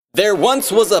There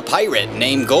once was a pirate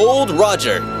named Gold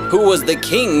Roger, who was the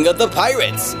king of the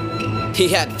pirates. He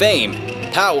had fame,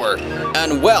 power,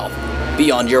 and wealth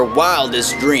beyond your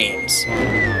wildest dreams.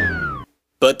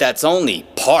 But that's only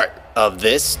part of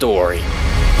this story.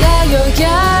 Yeah,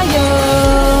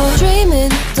 yo.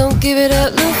 Dreaming, don't give it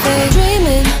up, Luffy.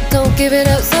 Dreaming, don't give it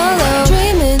up, Solo.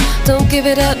 Dreaming, don't give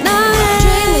it up, Nami.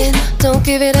 Dreaming, don't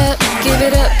give it up, give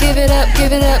it up, give it up,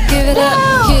 give it up, give it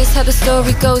up. Here's how the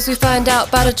story goes. We find out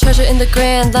about a treasure in the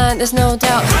Grand Line, there's no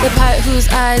doubt. The pirate whose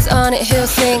eyes on it, he'll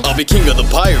sing. I'll be king of the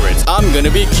pirates, I'm gonna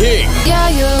be king. Yeah,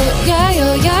 yo.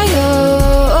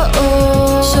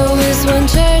 Oh. Show is one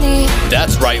journey.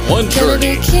 That's right, one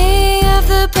journey. Gonna be king of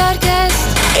the podcast.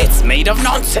 It's made of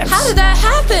nonsense. How did that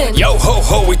happen? Yo ho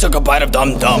ho, we took a bite of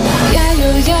dum dum. Yeah,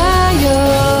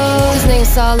 yo. His name's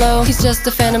Solo, he's just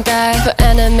a phantom guy. For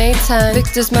anime time,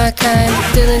 Victor's my kind.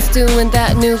 Dylan's doing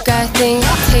that new guy thing.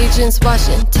 Tajin's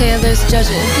watching, Taylor's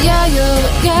judging. Yeah, yo.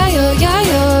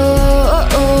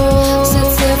 Oh.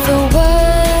 Set sail for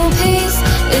One Piece.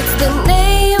 It's the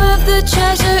name of the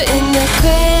treasure in the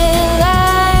Grand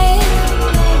Line.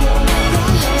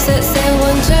 Set sail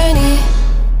one journey.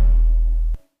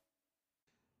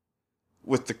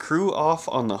 With the crew off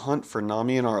on the hunt for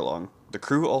Nami and Arlong, the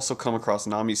crew also come across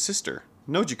Nami's sister,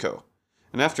 Nojiko,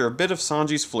 and after a bit of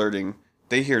Sanji's flirting,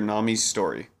 they hear Nami's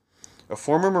story. A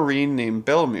former Marine named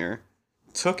Belmir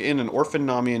took in an orphan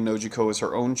Nami and Nojiko as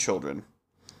her own children.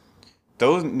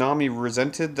 Though Nami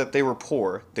resented that they were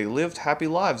poor, they lived happy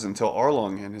lives until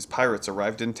Arlong and his pirates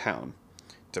arrived in town,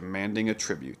 demanding a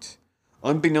tribute.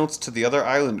 Unbeknownst to the other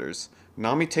islanders,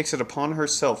 Nami takes it upon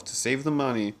herself to save the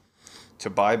money to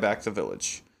buy back the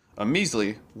village. A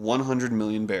measly 100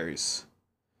 million berries.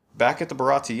 Back at the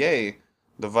Baratier,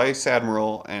 the Vice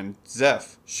Admiral and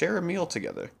Zeph share a meal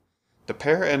together. The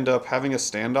pair end up having a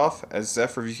standoff as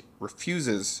Zeph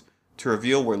refuses to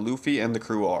reveal where Luffy and the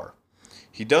crew are.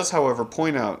 He does, however,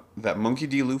 point out that Monkey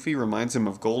D. Luffy reminds him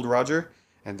of Gold Roger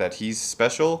and that he's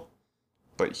special,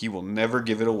 but he will never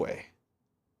give it away.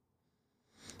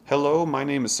 Hello, my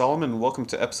name is Solomon, and welcome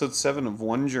to episode 7 of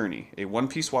One Journey, a One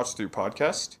Piece watch-through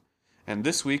podcast. And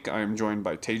this week I am joined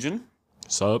by Tajin.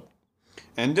 Sup?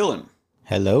 And Dylan.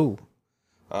 Hello.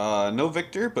 No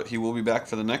Victor, but he will be back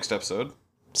for the next episode.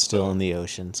 Still in the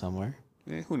ocean somewhere.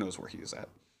 Who knows where he is at.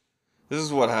 This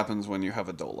is what happens when you have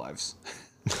adult lives.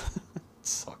 It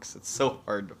sucks. It's so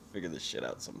hard to figure this shit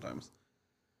out sometimes.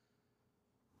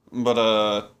 But,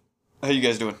 how you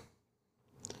guys doing?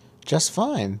 Just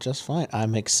fine.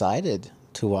 I'm excited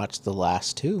to watch the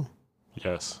last two.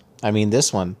 Yes. I mean,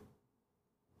 this one.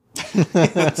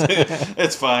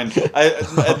 It's fine.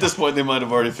 At this point, they might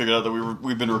have already figured out that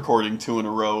we've been recording 2 in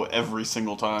a row every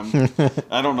single time.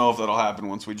 I don't know if that'll happen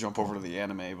once we jump over to the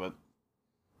anime, but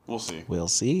we'll see. We'll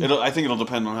see. I think it'll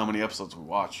depend on how many episodes we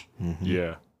watch. Mm-hmm.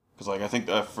 Yeah. Because I think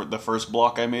for the first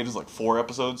block I made is 4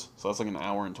 episodes, so that's an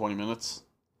hour and 20 minutes.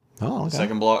 Oh, okay. The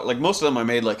second block, most of them I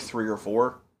made 3 or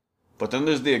 4, but then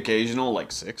there's the occasional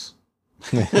 6.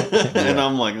 And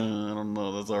I'm I don't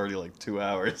know, that's already 2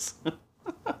 hours.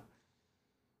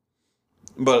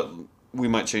 But we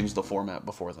might change the format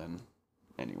before then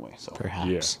anyway, so.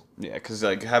 Perhaps. Yeah, because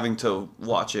having to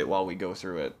watch it while we go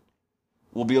through it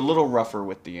will be a little rougher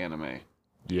with the anime.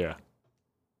 Yeah.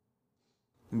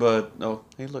 But, oh,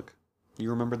 hey look,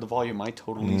 you remembered the volume. I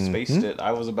totally spaced it.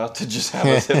 I was about to just have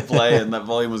us hit play and that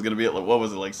volume was going to be at, what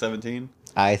was it, 17?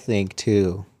 I think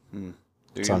too. Do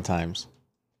Sometimes.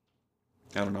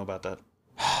 I don't know about that.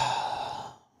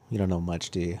 You don't know much,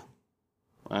 do you?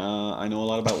 I know a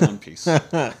lot about One Piece.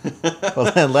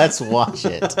 Well, then let's watch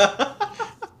it.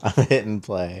 I'm hitting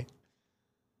play.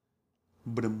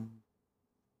 Ba-dum.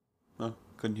 Oh,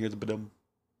 couldn't hear the ba-dum.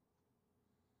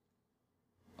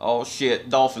 Oh shit,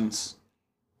 dolphins.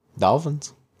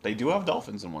 Dolphins. They do have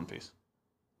dolphins in One Piece.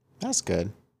 That's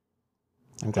good.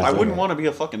 I wouldn't want to be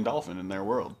a fucking dolphin in their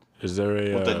world. Is there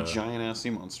a... with the giant-ass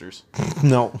sea monsters.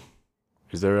 No.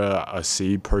 Is there a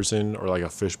sea person or a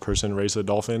fish person race of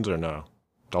dolphins or no?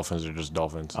 Dolphins are just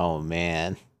dolphins. Oh,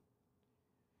 man.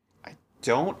 I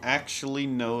don't actually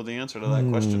know the answer to that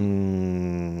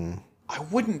question. I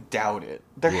wouldn't doubt it.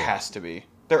 There has to be.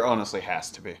 There honestly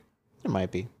has to be. There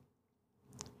might be.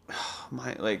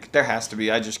 There has to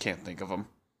be. I just can't think of them.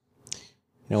 You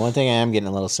know, one thing I am getting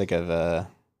a little sick of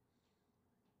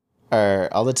are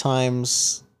all the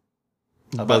times.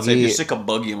 I'm about to say, if you're sick of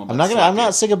Buggy, I'm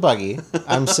not sick of Buggy.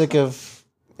 I'm sick of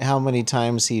how many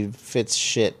times he fits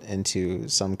shit into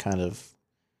some kind of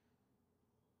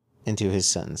into his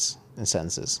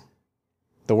sentences.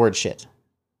 The word shit.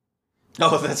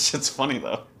 Oh, that shit's funny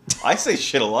though. I say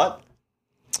shit a lot.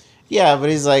 Yeah, but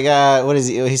he's like, what is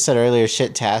he said earlier,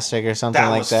 shit-tastic or something That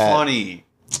like was that. funny.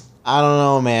 I don't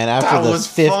know, man. After That the was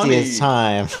 50th funny.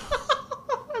 time.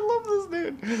 I love this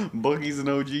dude. Boogie's an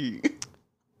OG.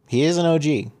 He is an OG.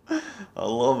 I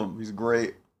love him. He's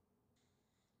great.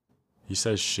 He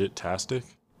says shit-tastic?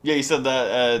 Yeah, he said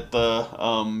that at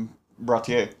the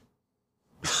Bratier.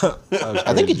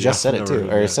 I think he just said it too.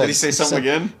 Or Did he say something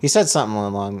again? He said something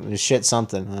along shit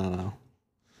something. I don't know.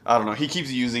 I don't know. He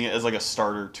keeps using it as like a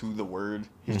starter to the word.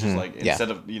 He's just like, instead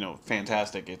of,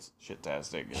 fantastic, it's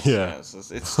shit-tastic. Yeah.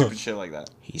 It's stupid shit like that.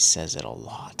 He says it a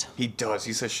lot. He does.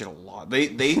 He says shit a lot.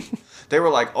 They were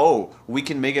like, oh, we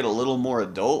can make it a little more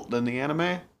adult than the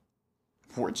anime.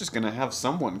 We're just going to have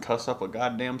someone cuss up a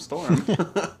goddamn storm.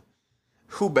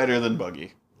 Who better than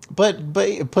Buggy? But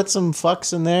put some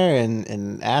fucks in there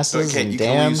and asses and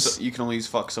dams. You can only use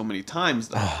fuck so many times,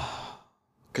 though.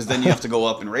 Because then you have to go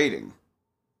up in rating.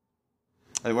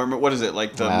 Like, what is it?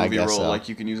 Like the movie rule? So. Like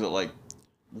you can use it like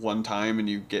one time and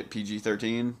you get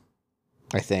PG-13?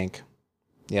 I think.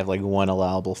 You have like one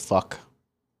allowable fuck.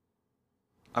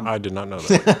 I did not know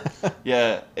that.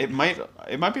 Yeah, it might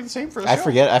be the same for the I show.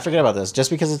 forget about this. Just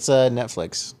because it's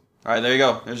Netflix. All right, there you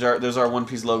go. There's our One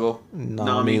Piece logo.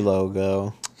 Nami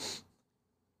logo.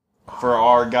 For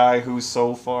our guy who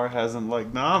so far hasn't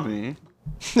liked Nami.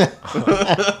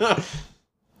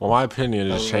 Well, my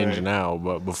opinion is changed now,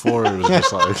 but before it was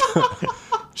just like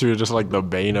she was just like the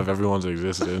bane of everyone's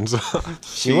existence.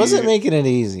 She wasn't making it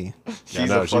easy. She's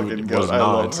no, a she fucking was goat. I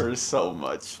not. love her so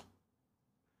much.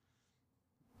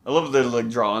 I love they're like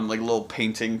drawing like little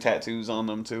painting tattoos on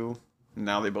them too.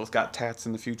 Now they both got tats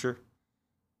in the future.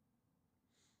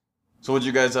 So what'd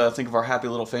you guys think of our happy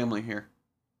little family here?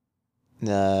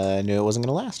 I knew it wasn't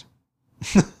gonna last.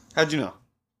 How'd you know?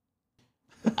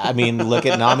 I mean, look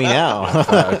at Nami now.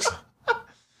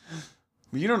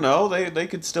 You don't know. They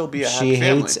could still be a happy She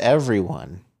family. hates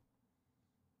everyone.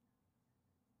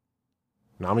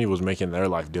 Nami was making their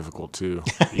life difficult too,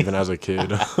 even as a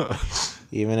kid.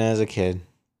 Even as a kid.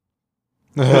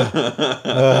 You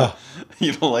don't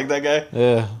like that guy?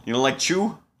 You don't like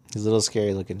Chu? He's a little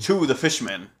scary looking. Chu the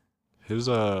fishman. His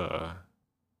I'll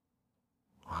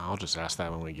just ask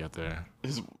that when we get there.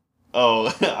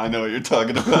 Oh, I know what you're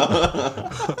talking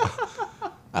about.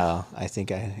 Oh, I think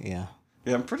yeah.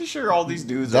 Yeah, I'm pretty sure all these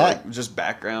dudes are like just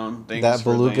background things. That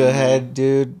for the beluga anime. head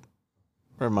dude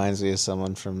reminds me of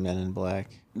someone from Men in Black.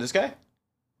 This guy?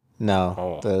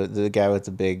 No, the guy with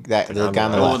the big the guy on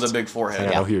the The one left. with the big I forehead.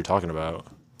 think I know who you're talking about.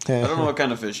 I don't know what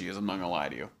kind of fish he is. I'm not gonna lie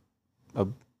to you.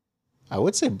 I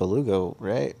would say beluga,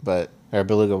 right? Or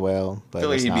beluga whale, but I feel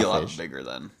like it's he'd not be a lot fish. bigger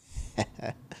then.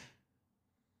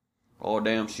 Oh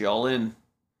damn, she all in.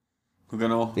 We're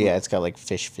gonna. Yeah, it's got like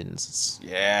fish fins.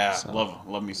 Yeah, So-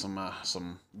 love me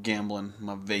some gambling.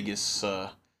 My Vegas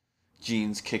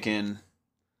genes kick in.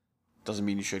 Doesn't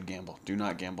mean you should gamble. Do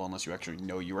not gamble unless you actually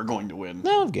know you are going to win.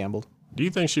 No, I've gambled. Do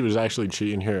you think she was actually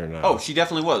cheating here or not? Oh, she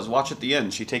definitely was. Watch at the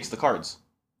end. She takes the cards.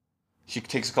 She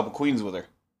takes a couple queens with her.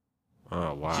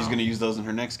 Oh wow. She's gonna use those in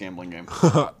her next gambling game.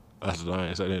 That's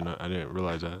nice. I didn't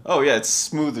realize that. Oh yeah, it's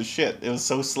smooth as shit. It was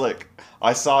so slick.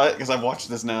 I saw it because I've watched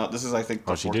this now. This is I think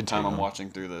the Oh, she fourth did time too, I'm huh? watching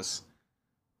through this.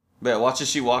 But yeah, watch as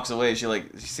she walks away. She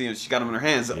got them in her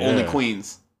hands. Yeah. Only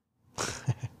queens.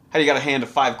 How do you got a hand of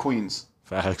 5 queens?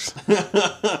 Facts.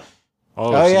 Oh,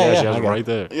 Oh, yeah, yeah, yeah, she has okay. it right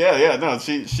there. Yeah, no,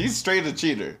 she's straight a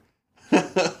cheater.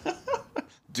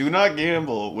 Do not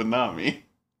gamble with Nami.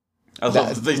 I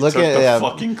love that they look took at- the yeah.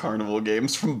 fucking carnival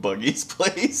games from Buggy's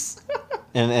place.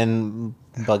 And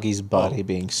Buggy's body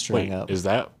being strung Wait, up. is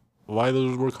that why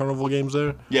those were carnival games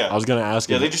there? Yeah. I was gonna ask.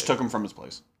 Yeah, if- they just took him from his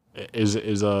place. is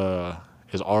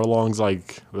Arlong's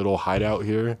like little hideout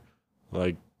here,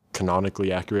 like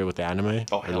canonically accurate with the anime?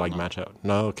 Oh, or hell like no. match out?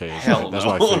 No, okay. Hell that's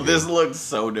no. what I figured. This looks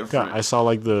so different. Yeah, I saw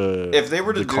like the If they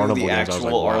were to the do carnival the games, I was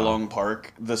actual like, wow. Arlong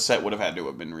Park, the set would have had to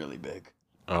have been really big.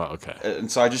 Oh, okay.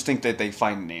 And so I just think that they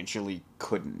financially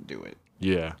couldn't do it.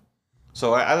 Yeah.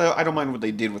 So I don't mind what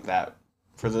they did with that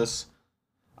for this.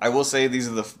 I will say these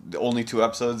are the only 2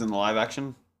 episodes in the live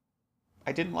action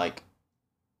I didn't like.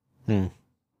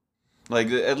 Like,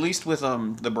 at least with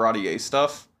the Bradier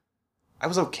stuff, I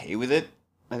was okay with it.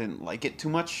 I didn't like it too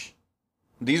much.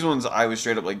 These ones, I was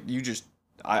straight up like,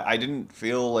 I didn't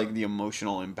feel like the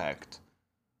emotional impact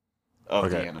of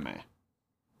the Okay. anime.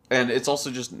 And it's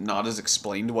also just not as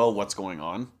explained well what's going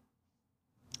on.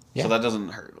 Yeah. So that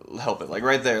doesn't help it. Like,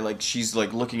 right there, like, she's,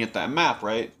 like, looking at that map,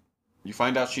 right? You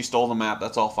find out she stole the map,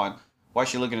 that's all fine. Why is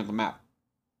she looking at the map?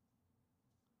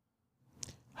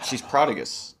 She's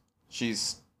prodigus.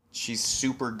 She's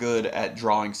super good at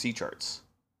drawing sea charts.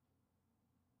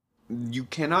 You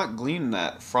cannot glean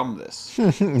that from this. no,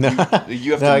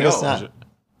 You have no, to I know. guess not.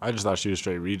 I just thought she was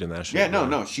straight reading that shit. Yeah, no,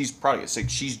 bro. no. She's probably it's like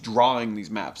she's drawing these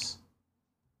maps.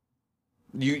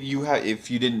 You have if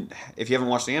you haven't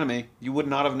watched the anime, you would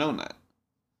not have known that.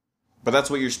 But that's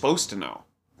what you're supposed to know.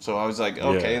 So I was like,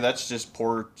 okay, Yeah. that's just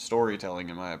poor storytelling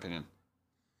in my opinion.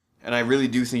 And I really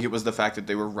do think it was the fact that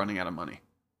they were running out of money.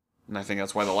 And I think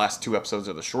that's why the last 2 episodes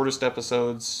are the shortest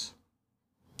episodes.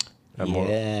 And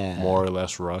Yeah. more or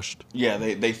less rushed. Yeah,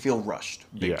 they feel rushed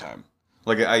big Yeah. time.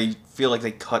 Like I feel like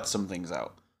they cut some things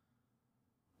out.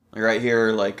 Like right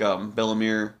here, like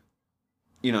Bellamere,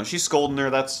 you know, she's scolding her.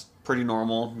 That's pretty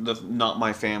normal. That's not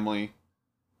my family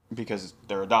because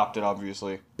they're adopted,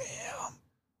 obviously. Bam.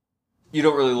 You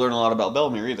don't really learn a lot about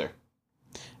Bellamere either.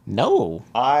 No.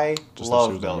 I Just love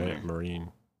that she was Bellamere. a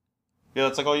Marine. Yeah,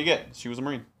 that's like all you get. She was a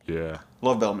Marine. Yeah.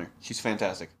 Love Bellamere. She's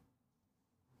fantastic.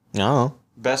 No.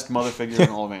 Best mother figure in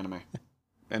all of anime.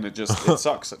 And it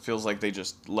sucks. It feels like they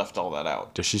just left all that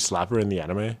out. Does she slap her in the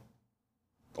anime?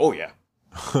 Oh yeah.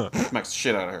 Smacks the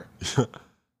shit out of her.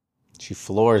 She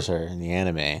floors her in the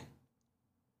anime.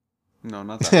 No,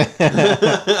 not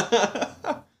that.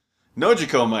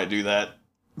 Nojiko might do that.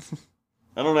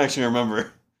 I don't actually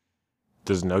remember.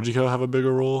 Does Nojiko have a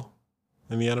bigger role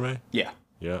in the anime? Yeah.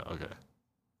 Yeah, okay.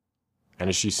 And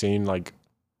is she seen like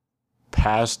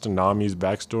past Nami's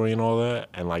backstory and all that,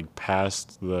 and like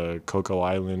past the Coco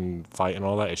Island fight and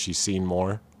all that? Is she seen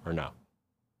more or no?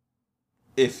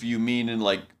 If you mean in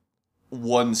like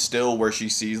one still where she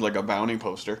sees like a bounty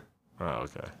poster. Oh,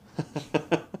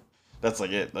 okay. That's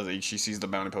like it. That's like she sees the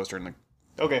bounty poster and like,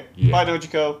 okay, Yeah. bye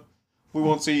Nojiko. We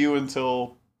won't see you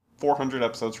until 400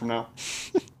 episodes from now.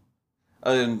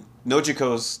 And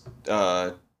Nojiko's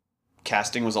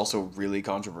casting was also really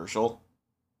controversial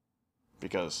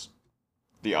because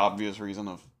the obvious reason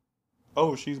of,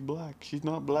 oh, she's black. She's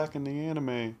not black in the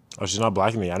anime. Oh, she's not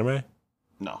black in the anime?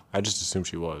 No. I just assumed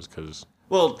she was, because...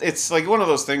 Well, it's like one of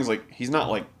those things, like, he's not,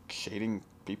 like, shading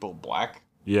people black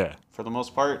Yeah. for the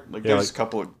most part. Like, Yeah, there's like- a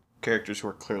couple of characters who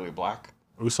are clearly black.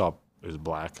 Usopp is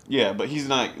black. Yeah, but he's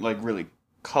not, like, really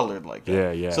colored like that.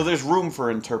 Yeah, yeah. So there's room for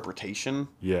interpretation,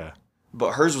 Yeah.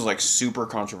 but hers was, like, super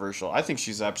controversial. I think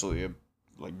she's absolutely a,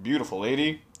 like, beautiful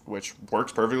lady, which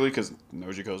works perfectly because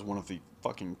Nojiko is one of the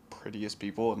fucking prettiest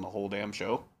people in the whole damn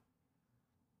show.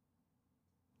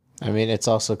 I mean, it's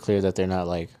also clear that they're not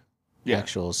like Yeah.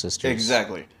 actual sisters.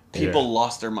 Exactly. People Yeah.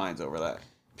 lost their minds over that.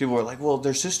 People were like, well,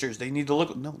 they're sisters. They need to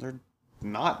look... No, they're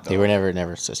not, though. They were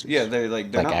never sisters. Yeah, they're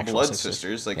like they're Like not actual blood sisters.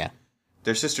 sisters. Like Yeah.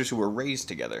 they're sisters who were raised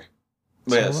together.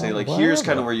 So, But yeah, say like here's whatever.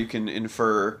 kind of where you can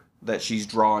infer that she's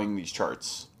drawing these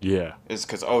charts. Yeah. Is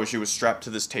because oh she was strapped to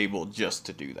this table just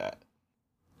to do that.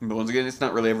 But once again, it's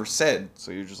not really ever said. So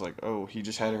you're just like, oh, he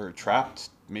just had her trapped,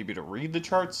 maybe to read the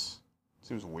charts.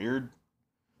 Seems weird.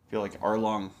 I feel like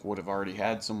Arlong would have already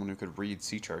had someone who could read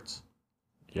sea charts.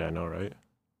 Yeah, I know, right?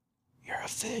 You're a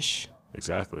fish.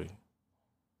 Exactly.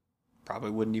 Probably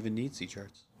wouldn't even need sea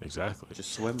charts. Exactly.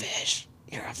 Just swim. Fish.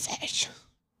 You're a fish.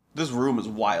 This room is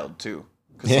wild too.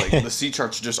 Because Yeah. like the sea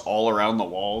charts just all around the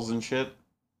walls and shit.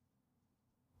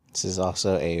 This is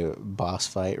also a boss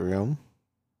fight room.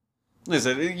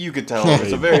 Listen, you could tell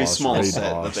it's a very Boss, small very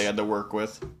set boss. that they had to work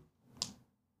with.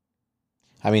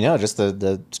 I mean, no, just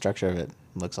the structure of it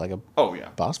looks like a Oh yeah,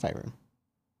 boss fight room.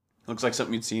 looks like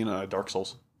something you'd see in Dark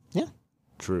Souls.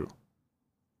 True.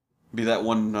 Be that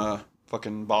one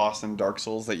fucking boss in Dark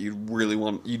Souls that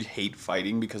you'd hate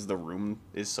fighting because the room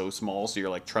is so small, so you're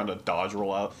like trying to dodge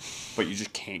roll out, but you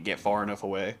just can't get far enough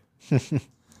away.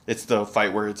 It's the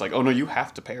fight where it's like, oh no, you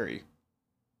have to parry,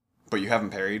 but you haven't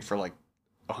parried for like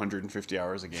 150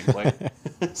 hours of gameplay,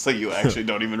 so you actually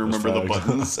don't even remember the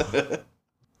facts. buttons.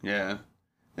 Yeah,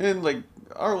 and like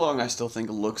Arlong, I still think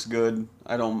looks good.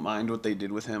 I don't mind what they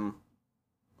did with him.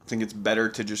 I think it's better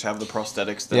to just have the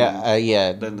prosthetics than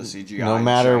Yeah. than the CGI. No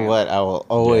matter giant. what, I will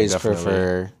always definitely.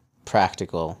 prefer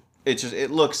practical. It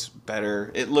looks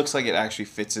better. It looks like it actually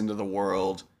fits into the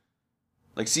world.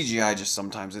 Like CGI, just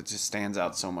sometimes it just stands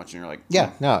out so much, and you're like,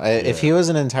 Yeah, no. If Yeah. he was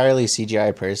an entirely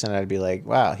CGI person, I'd be like,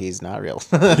 wow, he's not real.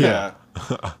 yeah.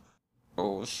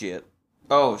 Oh shit.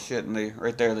 Oh shit! And they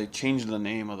they changed the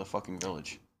name of the fucking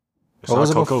village. It's not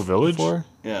Coco bef- Village? before?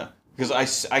 Yeah,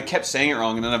 because I kept saying it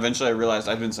wrong, and then eventually I realized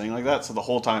I'd been saying it like that. So the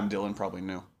whole time Dylan probably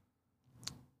knew.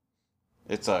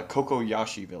 It's a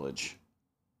Kokoyashi Village,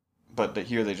 but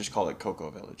here they just call it Coco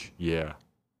Village. Yeah.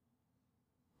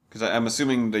 Because I'm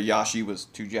assuming the Yashi was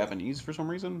too Japanese for some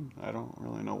reason. I don't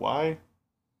really know why.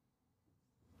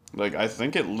 Like, I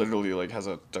think it literally, like, has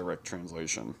a direct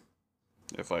translation.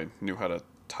 If I knew how to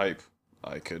type,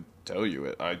 I could tell you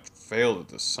it. I failed at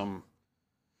this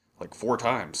 4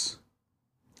 times.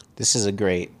 This is a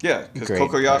great. Yeah, because Great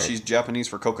Kokoyashi's Japanese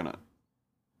for coconut.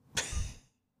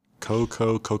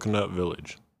 Coconut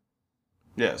Village.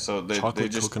 Yeah, so they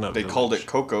Chocolate just Coconut they called Village. it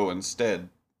Coco instead.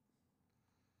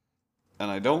 And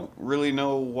I don't really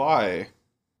know why.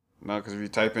 No, because if you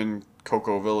type in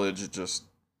Coco Village, it just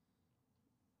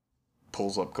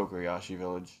pulls up Kokoyashi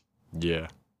Village. Yeah.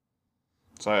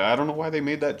 So I don't know why they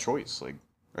made that choice. Like,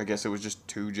 I guess it was just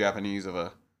too Japanese of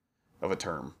a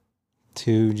term.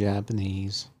 Too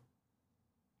Japanese.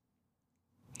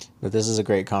 But this is a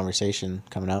great conversation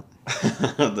coming up.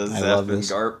 The I Zeph love and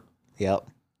this. Garp. Yep.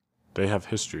 They have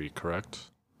history, correct?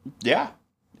 Yeah,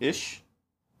 ish.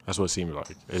 That's what it seemed like.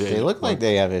 They look like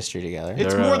they have history together.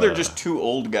 It's They're, more they're just two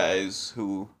old guys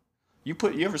who you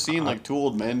ever seen like two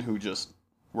old men who just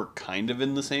were kind of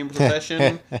in the same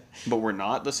profession, but were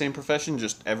not the same profession,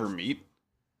 just ever meet?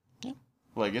 Yeah.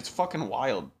 Like, it's fucking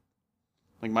wild.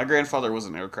 Like, my grandfather was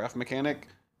an aircraft mechanic,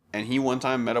 and he one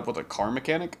time met up with a car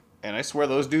mechanic, and I swear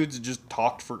those dudes just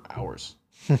talked for hours.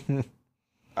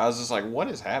 I was just like, what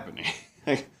is happening?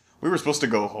 Like, we were supposed to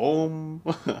go home.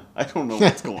 I don't know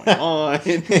what's going on.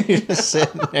 You're just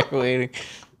sitting there waiting.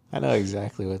 I know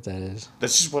exactly what that is.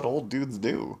 That's just what old dudes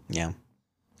do. Yeah.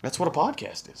 That's what a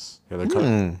podcast is.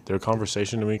 Yeah, their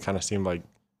conversation to me kind of seemed like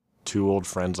two old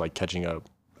friends like catching up.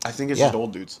 I think it's Yeah. just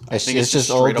old dudes. I It's think just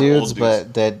straight old up dudes,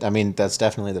 but that's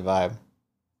definitely the vibe.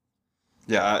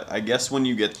 Yeah, I guess when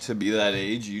you get to be that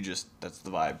age, that's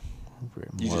the vibe.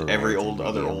 You just every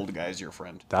other old guy's your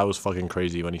friend. That was fucking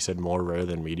crazy when he said more rare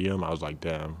than medium. I was like,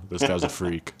 damn, this guy's a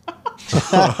freak.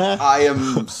 I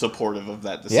am supportive of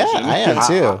that decision. Yeah, I am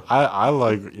too. I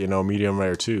like, medium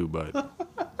rare too, but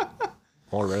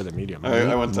more rare than medium.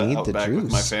 I went to Need the Outback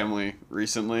with my juice. family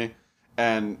recently,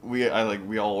 and we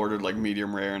all ordered like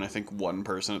medium rare, and I think one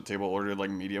person at the table ordered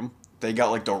like medium. They got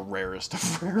like the rarest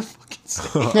of rare fucking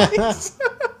steaks.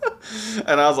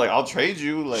 And I was like, I'll trade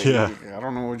you. Like, Yeah. I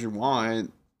don't know what you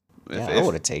want. Yeah, I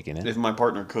would have taken it. If my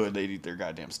partner could, they'd eat their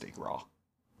goddamn steak raw.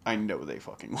 I know they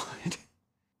fucking would.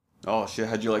 Oh shit!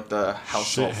 How'd you like the house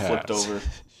Shit all flipped hats. over?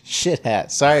 Shit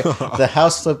hat. Sorry, the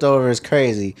house flipped over is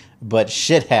crazy, but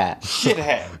shit hat. Shit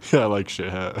hat. Yeah, I like shit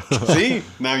hat. See,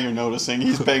 now you're noticing.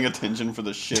 He's paying attention for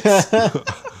the shits.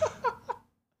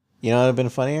 You know what would have been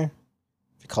funnier?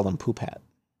 If you called him poop hat.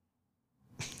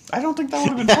 I don't think that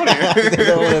would have been funnier.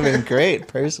 That would have been great,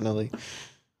 personally.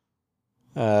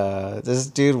 This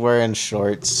dude wearing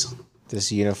shorts,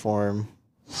 this uniform.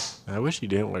 I wish he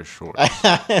didn't wear shorts.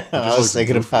 I was looks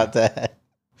thinking goofy. about that.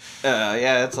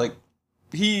 Yeah, it's like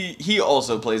he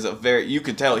also plays a very. You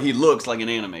could tell he looks like an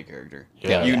anime character.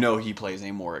 Yeah. You know he plays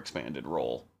a more expanded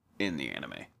role in the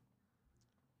anime.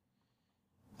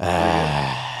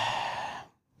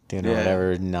 Doing Yeah.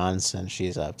 whatever nonsense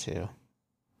she's up to.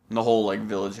 And the whole like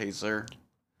village hates her.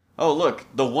 Oh look,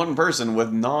 the one person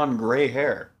with non-gray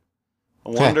hair. I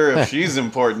wonder if she's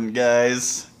important,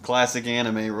 guys. Classic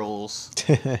anime roles.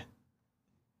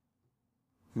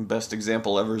 Best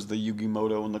example ever is the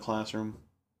Yu-Gi-Moto in the classroom.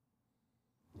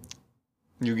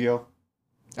 Yu-Gi-Oh.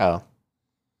 Oh.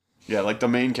 Yeah, like the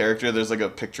main character, there's like a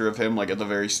picture of him like at the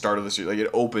very start of the series. Like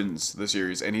it opens the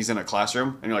series and he's in a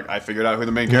classroom and you're like, I figured out who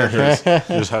the main character is.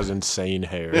 He just has insane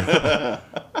hair.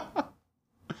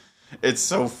 It's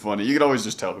so funny. You can always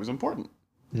just tell who's important.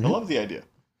 I love the idea.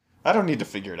 I don't need to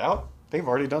figure it out. They've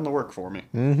already done the work for me.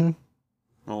 Mm-hmm.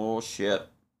 Oh, shit.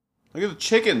 Look at the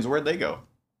chickens. Where'd they go?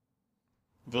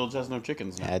 Village has no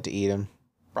chickens now. Had to eat him.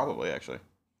 Probably, actually.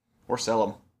 Or sell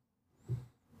them.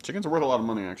 Chickens are worth a lot of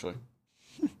money, actually.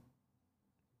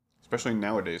 Especially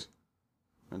nowadays.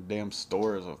 A damn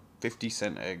store is a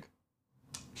 50-cent egg.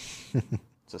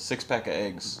 It's a 6-pack of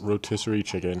eggs Rotisserie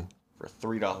chicken. for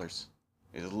 $3.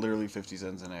 It's literally 50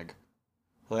 cents an egg.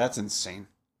 Well, that's insane.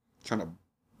 Trying to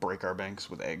break our banks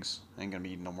with eggs. I ain't gonna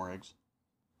be eating no more eggs.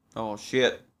 Oh,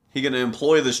 shit. He gonna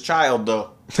employ this child,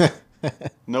 though.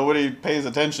 Nobody pays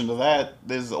attention to that.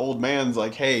 This old man's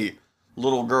like, hey,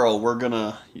 little girl,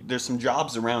 there's some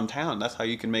jobs around town. That's how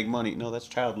you can make money. No, that's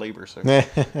child labor, sir.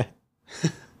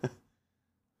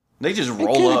 They just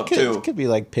roll up, too. It could be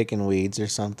like picking weeds or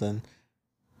something.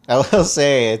 I will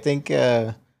say, I think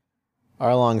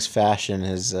Arlong's fashion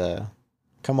has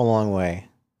come a long way.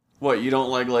 What, you don't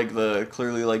like the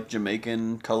clearly like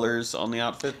Jamaican colors on the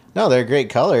outfit? No, they're great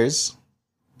colors.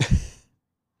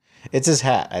 It's his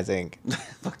hat, I think.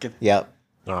 Fucking. Yep.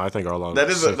 No, I think Arlong That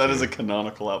looks is sick, a dude.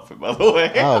 canonical outfit, by the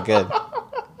way. Oh, good.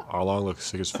 Arlong looks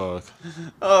sick as fuck.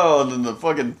 Oh, and then the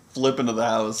fucking flip into the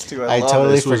house too. I love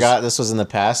totally it. forgot this was in the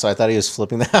past, so I thought he was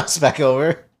flipping the house back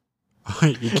over.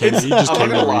 he just I'm came not in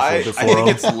gonna and lie. reflipped it I for think him.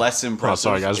 it's less Oh, impressive.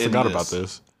 sorry guys, in forgot about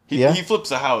this. He Yeah.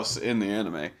 flips a house in the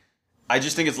anime. I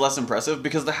just think it's less impressive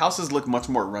because the houses look much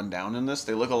more run down in this.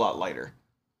 They look a lot lighter.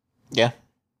 Yeah.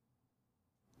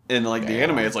 In like the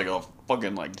anime, it's like a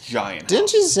fucking like giant. Didn't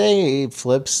house. you say he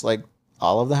flips like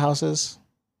all of the houses?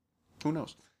 Who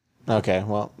knows? Okay,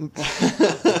 well,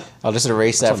 I'll just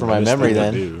erase that That's a from my nice memory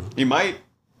thing to then. do. He might,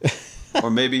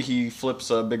 or maybe he flips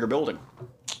a bigger building.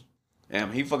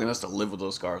 Damn, he fucking has to live with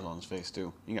those scars on his face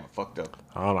too. He got fucked up.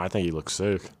 I don't know. I think he looks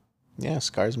sick. Yeah,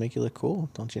 scars make you look cool,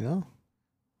 don't you know?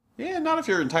 Yeah, not if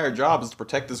your entire job is to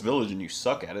protect this village and you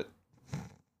suck at it.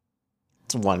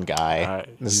 It's one guy.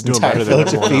 This he's doing entire better than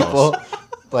village of everyone people. else.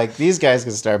 Like, these guys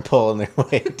can start pulling their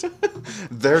weight.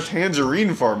 They're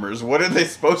tangerine farmers. What are they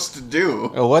supposed to do?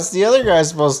 What's the other guy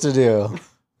supposed to do?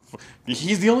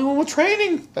 He's the only one with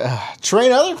training.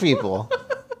 Train other people.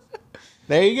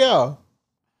 There you go.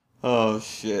 Oh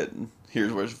shit!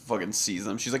 Here's where she fucking sees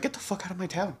them. She's like, "Get the fuck out of my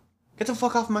town! Get the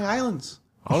fuck off my islands!"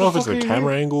 I don't know if it's What the the fuck are you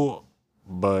camera angle,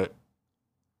 but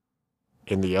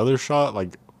in the other shot,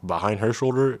 like behind her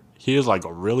shoulder, he is like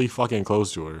really fucking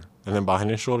close to her, and then behind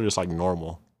his shoulder, it's like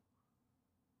normal.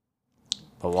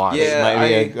 But why? Yeah, Might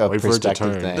be a Wait for it to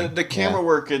perspective turn. thing. The camera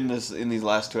work in these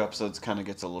last 2 episodes kind of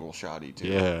gets a little shoddy too.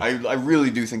 Yeah. I really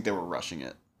do think they were rushing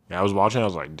it. Yeah, I was watching. I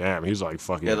was like, damn, he's like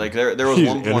fucking. Yeah, like there was he's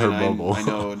one in point her bubble. I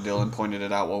know Dylan pointed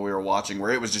it out while we were watching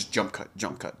where it was just jump cut,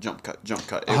 jump cut, jump cut, jump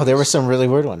cut. Oh, there were some really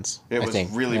weird ones. It I was think.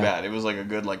 really Yeah. bad. It was like a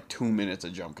good like 2 minutes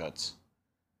of jump cuts.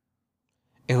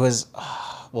 It was.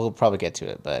 We'll probably get to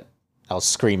it, but I'll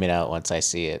scream it out once I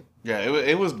see it. Yeah,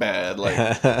 it was bad.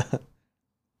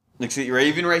 Like see, right,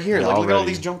 even right here, Yeah, like look at all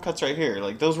already. these jump cuts right here.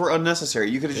 Like those were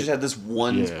unnecessary. You could have just had this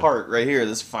one Yeah. part right here,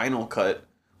 this final cut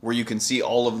where you can see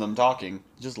all of them talking.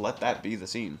 Just let that be the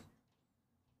scene.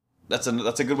 That's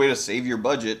a good way to save your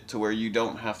budget to where you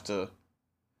don't have to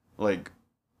like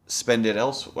spend it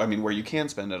elsewhere. I mean, where you can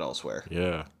spend it elsewhere.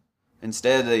 Yeah,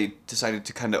 Instead, they decided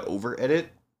to kind of over edit,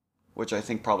 which I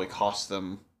think probably cost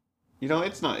them. You know,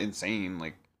 it's not insane.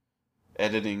 Like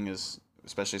editing is,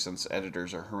 especially since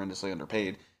editors are horrendously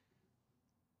underpaid.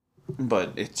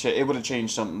 But it would have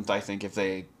changed something, I think, if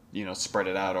they, spread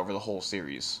it out over the whole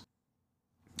series.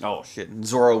 Oh, shit. And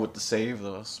Zoro with the save,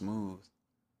 though. Smooth.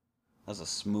 That's a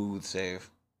smooth save.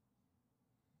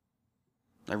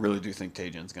 I really do think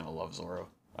Taejin's going to love Zoro.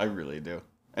 I really do.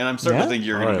 And I'm starting to Yeah? think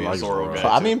you're I going to really be a like Zoro Zoro.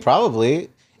 guy. I too. mean, probably.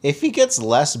 If he gets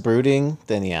less brooding,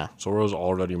 then yeah. Zoro's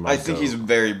already my. I think goat. he's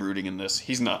very brooding in this.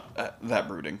 He's not that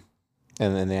brooding.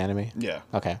 And in the anime? Yeah.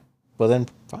 Okay. Well, then,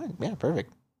 fine. Yeah,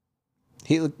 perfect.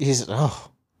 He's. Oh.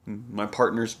 My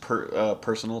partner's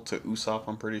personal to Usopp,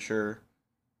 I'm pretty sure.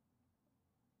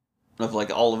 Of like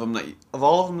all of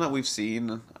them that we've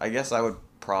seen, I guess I would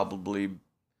probably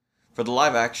for the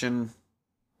live action.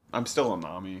 I'm still on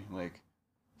Nami, like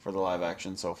for the live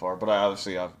action so far, but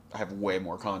I have way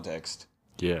more context.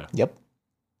 Yeah, Yep.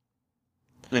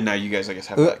 And now you guys, I guess,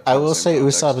 have that. I will say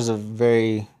context. Usopp is a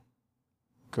very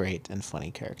great and funny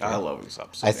character. I love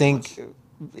Usopp. So I damn think,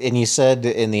 much. and you said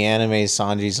in the anime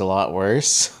Sanji's a lot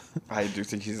worse, I do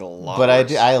think he's a lot. but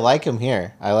worse. I like him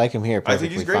here. I like him here I perfectly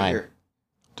think he's great fine. here.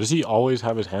 does he always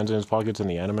have his hands in his pockets in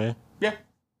the anime? Yeah.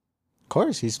 Of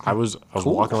course, he's. I was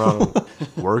Cool. walking around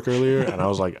work earlier, and I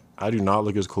was like, I do not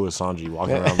look as cool as Sanji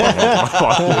walking around with my hands in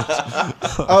my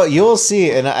pockets. Oh, you'll see,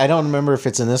 and I don't remember if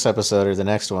it's in this episode or the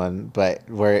next one, but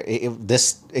where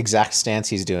this exact stance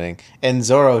he's doing, and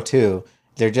Zoro too.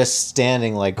 They're just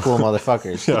standing like cool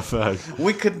motherfuckers. Yeah, fact.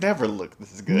 We could never look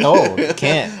this good. No, you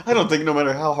can't. I don't think no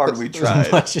matter how hard we As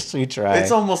tried. much as we try.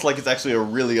 It's almost like it's actually a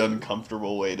really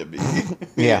uncomfortable way to be.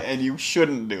 Yeah. And you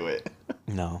shouldn't do it.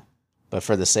 No, but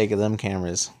for the sake of them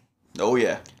cameras. Oh,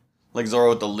 yeah. Like Zoro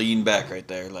with the lean back right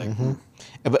there. Like,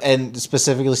 And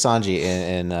specifically Sanji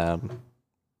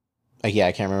yeah,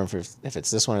 I can't remember if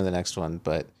it's this one or the next one,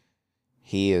 but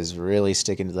he is really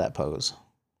sticking to that pose.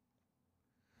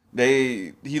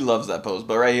 he loves that pose.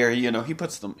 But right here, he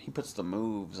puts the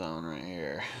moves on right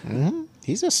here.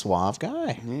 He's a suave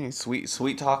guy. Yeah,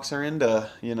 sweet talks her into,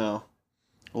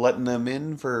 letting them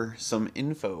in for some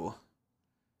info.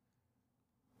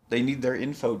 They need their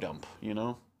info dump,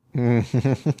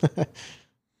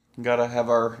 Gotta have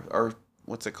our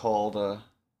what's it called?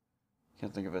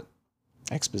 Can't think of it.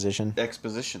 Exposition.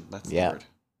 Exposition. That's the Yeah. word.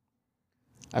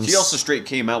 She also straight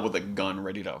came out with a gun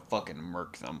ready to fucking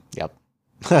murk them. Yep.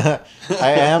 I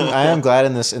am glad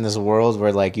in this world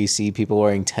where like you see people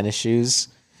wearing tennis shoes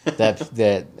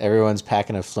that everyone's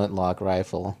packing a flintlock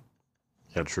rifle.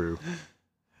 Yeah, true.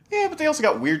 Yeah, but they also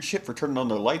got weird shit for turning on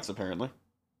their lights, apparently.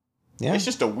 Yeah. It's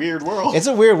just a weird world. It's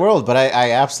a weird world, but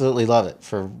I absolutely love it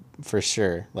for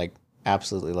sure. Like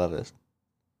absolutely love it.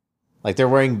 Like they're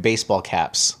wearing baseball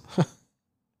caps.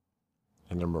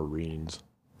 And they're Marines.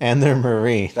 And they're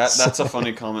Marines. That's a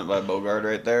funny comment by Bogart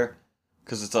right there,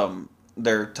 because it's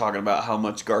they're talking about how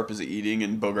much Garp is eating,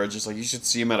 and Bogart's just like, you should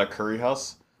see him at a curry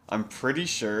house. I'm pretty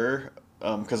sure,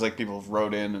 because like people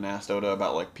wrote in and asked Oda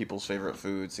about like people's favorite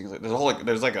foods, things like there's a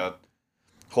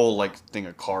whole like thing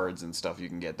of cards and stuff you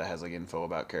can get that has like info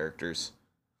about characters.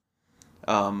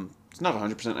 It's not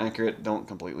 100% accurate. Don't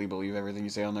completely believe everything you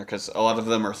say on there, because a lot of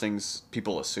them are things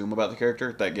people assume about the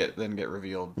character that get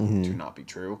revealed to not be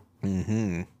true.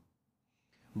 Mm-hmm.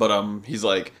 But he's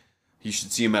like, you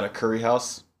should see him at a curry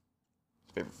house.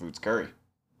 His favorite food's curry.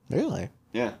 Really?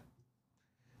 Yeah.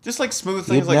 Just like smooth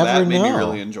things You'd like that never made me know.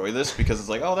 really enjoy this, because it's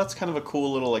like, oh, that's kind of a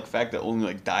cool little like fact that only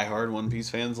like diehard One Piece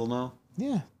fans will know.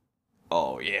 Yeah.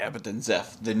 Oh yeah, but then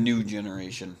Zeph, the new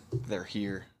generation, they're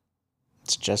here.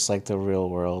 It's just like the real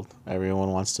world. Everyone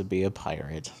wants to be a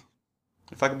pirate.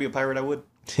 If I could be a pirate, I would.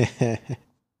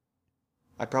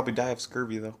 I'd probably die of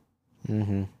scurvy though.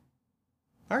 Mm-hmm.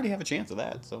 I already have a chance of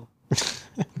that, so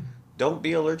don't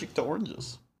be allergic to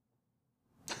oranges.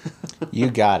 You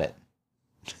got it.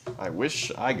 I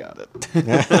wish I got it.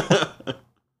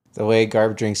 The way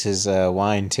Garb drinks his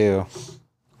wine too,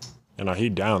 And he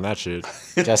down that shit.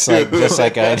 just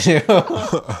like I do.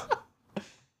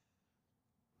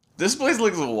 This place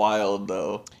looks wild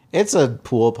though. It's a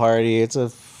pool party. It's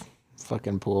a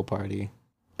fucking pool party.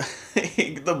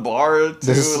 The bar too,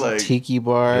 This like tiki They're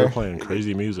bar. playing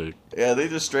crazy music. yeah, they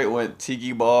just straight went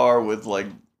tiki bar with like.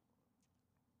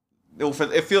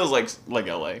 It feels like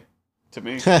LA to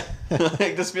me.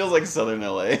 Like this feels like Southern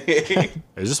LA. Is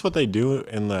this what they do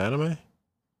in the anime?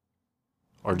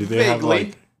 Or do they have Vaguely.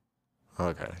 like...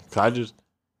 Okay. 'Cause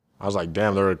I was like,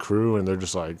 damn, they're a crew and they're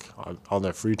just like, on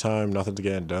their free time, nothing to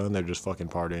get done, they're just fucking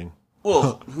partying.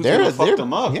 Well, who's They're- gonna fuck they're-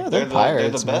 them up? yeah, they're they're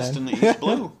pirates, the best man. in the East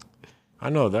Blue. I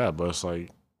know that, but it's like,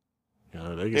 you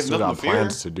know, they have still nothing got to fear.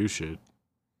 plans to do shit.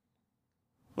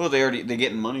 Well, they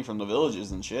getting money from the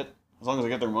villages and shit. As long as they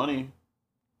get their money,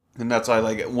 and that's why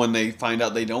like when they find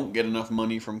out they don't get enough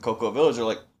money from Cocoa Village, they're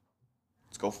like,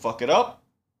 let's go fuck it up,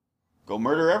 go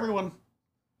murder everyone.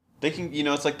 They can,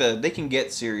 it's like they can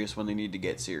get serious when they need to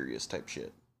get serious type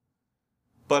shit.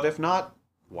 But if not,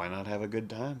 why not have a good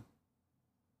time?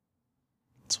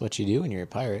 That's what you do when you're a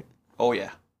pirate. Oh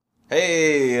yeah.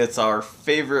 Hey, it's our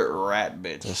favorite rat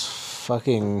bitch. This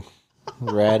fucking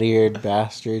rat-eared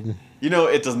bastard.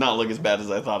 It does not look as bad as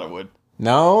I thought it would.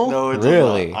 No? No, it does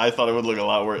Really? not. I thought it would look a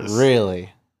lot worse.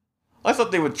 Really? I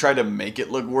thought they would try to make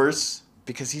it look worse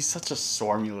because he's such a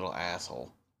swarmy little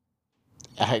asshole.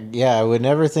 I would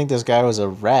never think this guy was a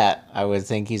rat. I would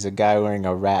think he's a guy wearing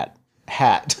a rat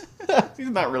hat. He's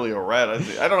not really a rat.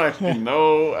 I don't actually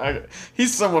know.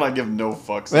 He's someone I give no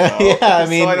fucks about. Yeah, I So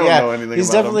mean, I don't yeah, know anything he's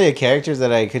about definitely him. a character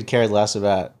that I could care less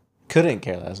about. Couldn't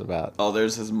care less about. Oh,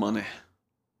 there's his money.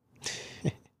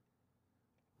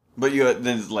 But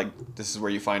then it's like this is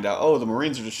where you find out. Oh, the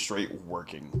Marines are just straight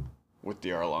working with the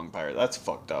Arlong pirate. That's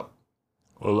fucked up.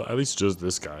 Well, at least just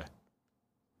this guy.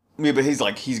 Yeah, but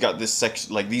he's got this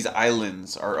section. Like these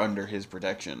islands are under his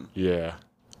protection. Yeah.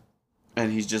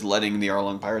 And he's just letting the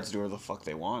Arlong pirates do whatever the fuck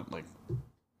they want. Like, what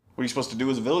are you supposed to do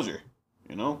as a villager?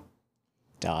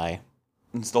 Die.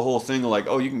 It's the whole thing like,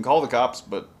 oh, you can call the cops,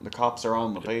 but the cops are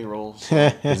on the payroll.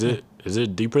 So. Is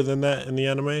it deeper than that in the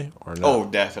anime or not? Oh,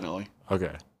 definitely.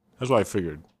 Okay. That's what I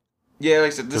figured. Yeah, like I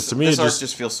said, 'Cause this to me, this it arc just-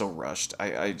 just feels so rushed.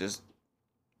 It's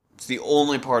the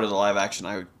only part of the live action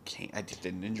I just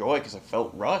didn't enjoy because I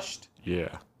felt rushed.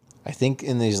 Yeah. I think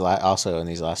in these last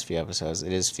few episodes,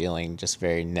 it is feeling just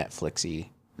very Netflixy,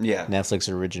 Yeah,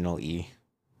 Netflix original E.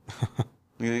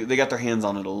 they got their hands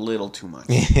on it a little too much.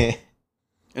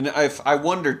 And I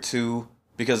wondered too,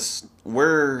 because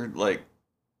we're like,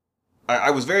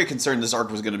 I was very concerned this arc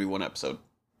was going to be one episode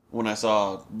when I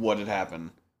saw what had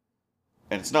happened.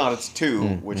 And it's not, it's two,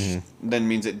 which then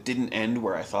means it didn't end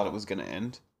where I thought it was going to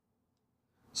end.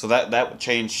 So that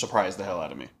change surprised the hell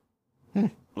out of me.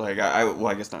 Like,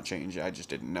 I guess not change, I just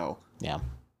didn't know. Yeah.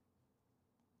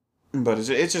 But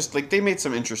it's just, like, they made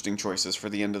some interesting choices for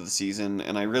the end of the season,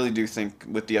 and I really do think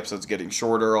with the episodes getting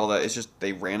shorter, all that, it's just,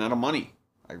 they ran out of money.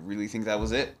 I really think that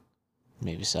was it.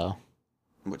 Maybe so.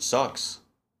 Which sucks.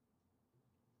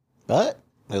 But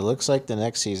it looks like the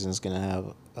next season's going to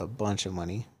have a bunch of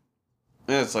money.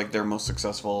 Yeah, it's like their most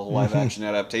successful live-action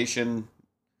adaptation.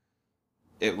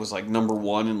 It was, like,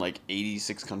 #1 in, like,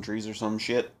 86 countries or some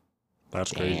shit.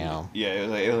 That's crazy. Damn. Yeah,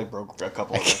 it broke a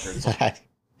couple of records.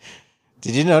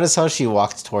 Did you notice how she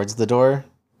walked towards the door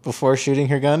before shooting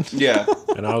her gun? Yeah,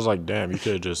 And I was like, damn, you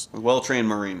could have just well-trained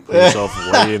Marine. put yourself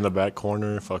way in the back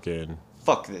corner. Fucking.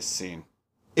 Fuck this scene.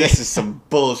 This is some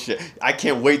bullshit. I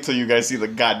can't wait till you guys see the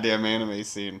goddamn anime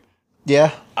scene.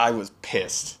 Yeah. I was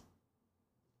pissed.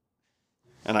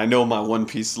 And I know my One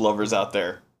Piece lovers out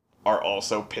there are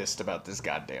also pissed about this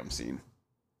goddamn scene.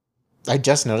 I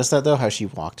just noticed that, though, how she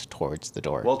walked towards the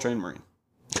door. Well-trained Marine.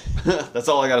 That's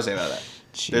all I gotta say about that.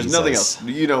 There's nothing else.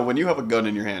 You know, when you have a gun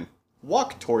in your hand,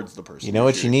 walk towards the person. You know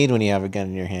what you need when you have a gun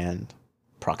in your hand?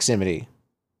 Proximity.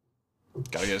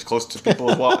 Gotta get as close to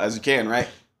people as you can, right?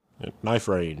 Knife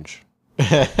range.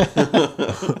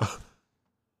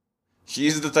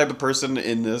 She's the type of person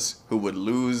in this who would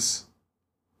lose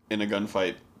in a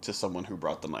gunfight to someone who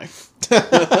brought the knife.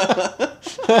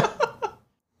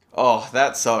 Oh,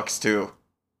 that sucks too.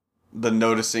 The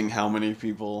noticing how many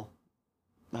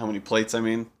plates, I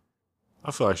mean.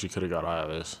 I feel like she could have got out of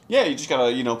this. Yeah, you just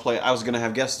gotta, play. I was gonna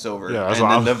have guests over, Yeah, and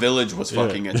then the village was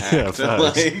fucking attacked. Yeah,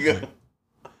 like,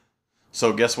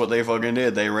 so guess what they fucking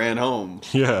did? They ran home.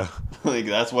 Yeah. Like,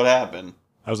 that's what happened.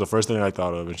 That was the first thing I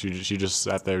thought of, and she just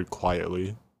sat there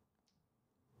quietly.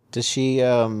 Does she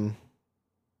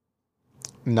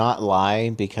not lie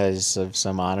because of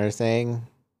some honor thing?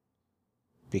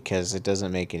 Because it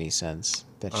doesn't make any sense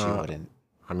that she wouldn't.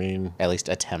 I mean, at least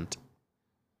attempt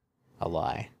a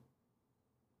lie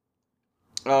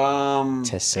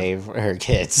To save her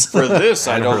kids. For this,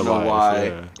 I And don't her know life, why.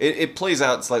 yeah. It plays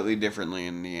out slightly differently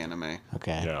in the anime.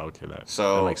 Okay. yeah, okay, that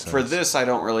So makes sense. for this, I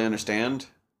don't really understand.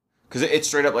 Because it's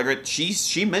straight up, like,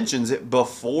 she mentions it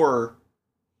before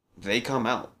they come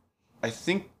out. I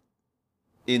think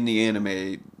in the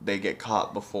anime, they get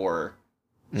caught before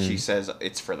she says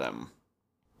it's for them.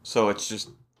 So it's just,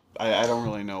 I don't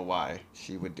really know why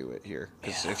she would do it here.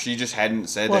 Because if she just hadn't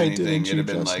said Why anything, didn't it'd have you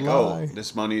been just like, lie? oh,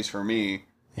 this money's for me.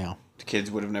 Yeah. The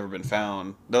kids would have never been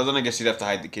found. Though then I guess you'd have to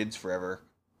hide the kids forever.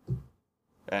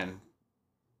 And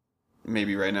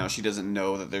maybe right now she doesn't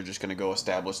know that they're just going to go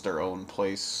establish their own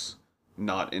place,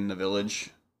 not in the village.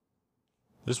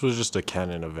 This was just a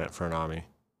canon event for Nami.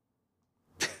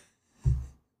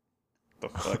 The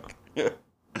fuck?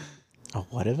 A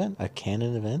what event? A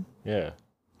canon event? Yeah.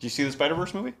 Did you see the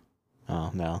Spider-Verse movie?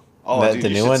 Oh no. Oh, the dude, the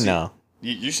you new should one? see- No.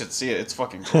 You should see it. It's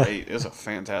fucking great. It's a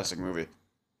fantastic movie.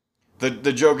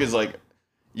 The joke is, like,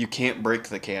 you can't break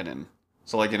the canon.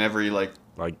 So, like, in every, like,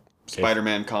 Like,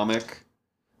 Spider-Man comic,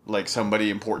 like, somebody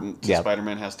important to Yep.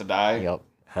 Spider-Man has to die. Yep.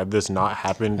 had this not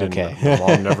happened and Okay. the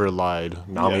mom never lied,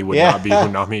 Nami Yeah. would Yeah. not be who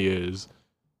Nami is.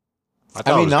 thought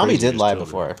I it mean, was Nami crazy did just lie children.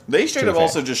 before. They straight To up be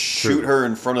also fair. just shoot her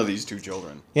in front of these two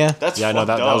children. Yeah. That's Yeah, no,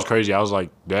 fucked that was up. crazy. I was like,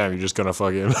 damn, you're just gonna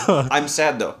fucking. I'm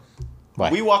sad, though.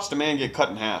 Why? We watched a man get cut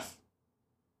in half.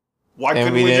 Why And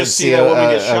couldn't we we didn't just see that woman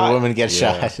get shot? A woman get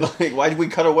Yeah. shot. Like, why did we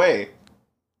cut away?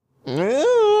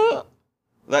 That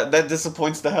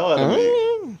disappoints the hell out of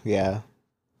me. Yeah.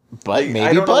 But Like, I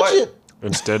maybe don't know why- budget.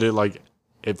 Instead,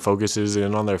 it focuses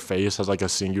in on their face as like a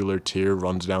singular tear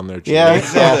runs down their cheek. Yeah,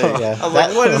 Exactly. yeah. I was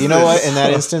like, what is you know what? this? In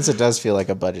that instance, it does feel like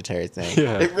a budgetary thing.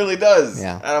 Yeah. It really does.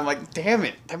 Yeah. And I'm like, damn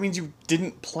it. That means you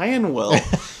didn't plan well.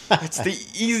 It's the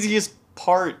easiest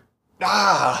part.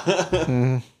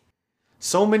 Mhm.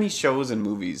 So many shows and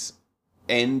movies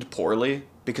end poorly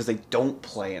because they don't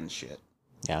plan shit.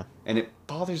 Yeah. And it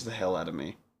bothers the hell out of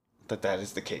me that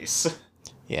is the case.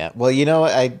 Yeah. Well, you know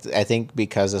what? I think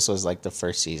because this was like the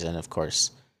first season, of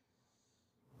course.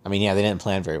 I mean, yeah, they didn't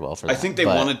plan very well for that. I think they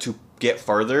but- wanted to get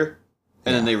farther,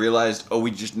 and then they realized, oh,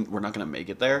 we're not going to make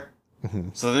it there.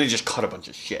 So then they just cut a bunch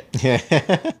of shit.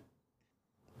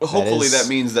 Hopefully is- that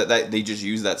means that they just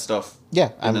use that stuff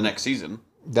Yeah, in the next season,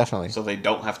 definitely. so they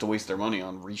don't have to waste their money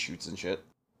on reshoots and shit.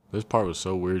 This part was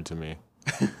so weird to me.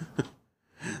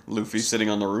 Luffy sitting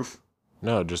on the roof.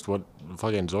 No, just what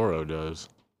fucking Zoro does.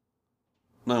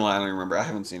 No, I don't remember. I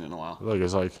haven't seen it in a while. Look,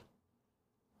 it's like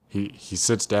he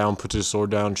sits down, puts his sword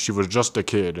down. She was just a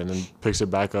kid, and then picks it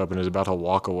back up and is about to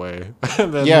walk away.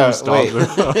 And then Yeah, he stops wait. her.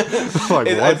 Like,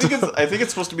 I what? think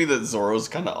it's supposed to be that Zoro's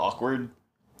kind of awkward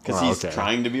because Oh, he's okay.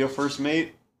 trying to be a first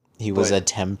mate. He was but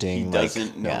attempting. He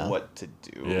doesn't know yeah. what to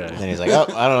do. Yeah. And then he's like, "Oh,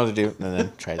 I don't know what to do," and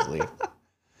then tries to leave.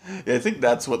 Yeah, I think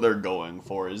that's what they're going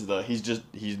for. Is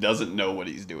he doesn't know what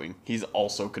he's doing. He's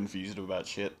also confused about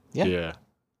shit. Yeah. Yeah.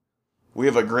 We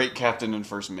have a great captain and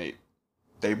first mate.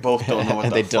 They both don't know what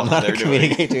and the they don't fuck know how they're to doing.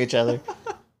 communicate to each other.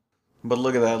 But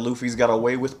look at that, Luffy's got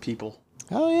away with people.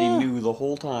 Oh He yeah, knew the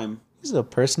whole time. he's a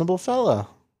personable fella.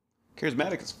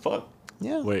 Charismatic as fuck.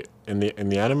 Yeah. Wait, in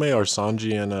the anime, are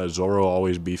Sanji and Zoro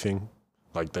always beefing,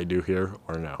 like they do here,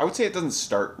 or no? I would say it doesn't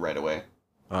start right away.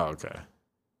 Oh, okay.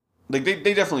 Like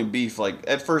they definitely beef. Like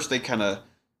at first they kind of,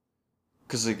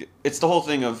 because like it's the whole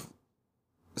thing of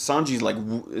Sanji's like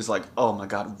is like, oh my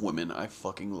god, women, I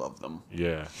fucking love them,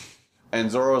 Yeah.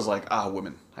 and Zoro's like,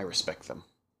 women, I respect them.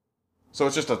 So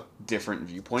it's just a different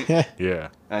viewpoint, Yeah.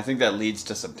 and I think that leads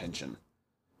to some tension.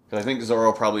 Because I think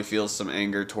Zoro probably feels some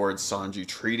anger towards Sanji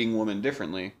treating women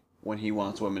differently when he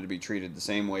wants women to be treated the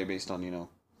same way based on,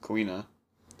 Kuina.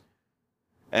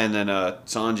 And then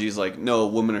Sanji's like, no,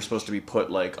 women are supposed to be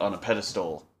put, like, on a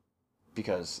pedestal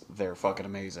because they're fucking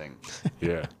amazing.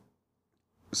 Yeah.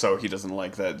 So he doesn't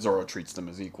like that Zoro treats them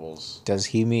as equals. Does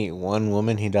he meet one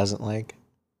woman he doesn't like?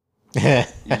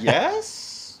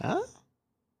 Yes? Huh?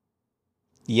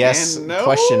 Yes, And no?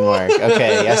 question mark.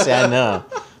 Okay, yes and no.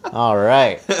 All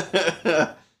right.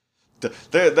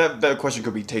 That question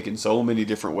could be taken so many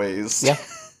different ways. Yeah.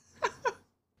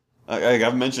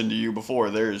 I've mentioned to you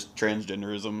before, there's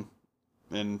transgenderism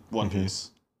in One Piece.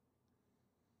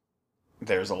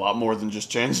 There's a lot more than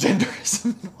just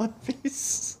transgenderism in One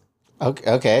Piece.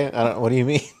 Okay. What do you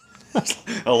mean?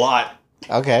 A lot.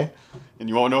 Okay. And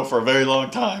you won't know for a very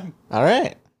long time. All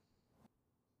right.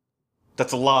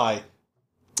 That's a lie.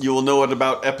 You will know it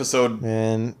about episode...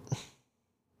 Man,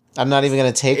 I'm not even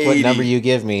gonna take 80. what number you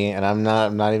give me, and I'm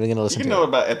not even gonna You listen can to know it.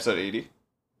 about episode 80.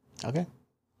 Okay.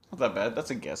 Not that bad. That's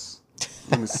a guess.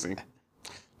 Let me see.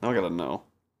 Now I gotta know.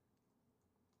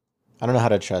 I don't know how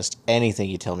to trust anything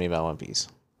you tell me about One Piece.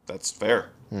 That's fair.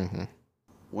 Mm-hmm.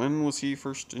 When was he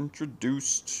first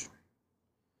introduced?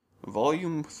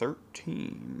 Volume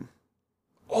 13.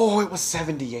 Oh, it was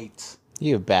 78.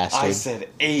 You bastard. I said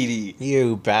 80.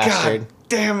 You bastard. God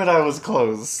damn it, I was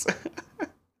close.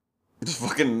 Just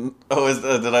fucking...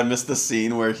 did I miss the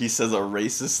scene where he says a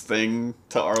racist thing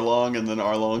to Arlong and then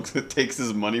Arlong takes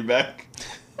his money back?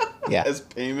 Yeah. As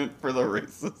payment for the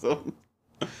racism?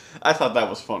 I thought that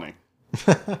was funny.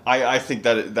 I think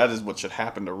that is what should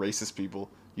happen to racist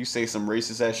people. You say some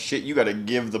racist ass shit, you gotta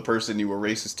give the person you were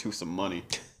racist to some money.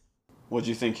 What'd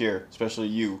you think here? Especially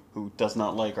you, who does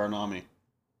not like our Nami.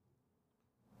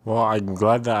 Well, I'm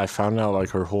glad that I found out, like,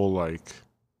 her whole, like,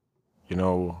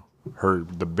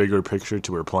 the bigger picture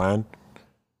to her plan.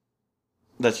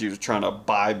 That she was trying to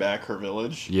buy back her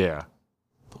village. Yeah.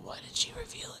 But why did she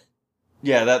reveal it?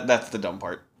 Yeah, that's the dumb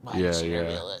part. Why did she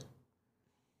reveal it?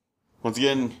 Once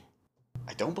again,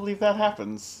 I don't believe that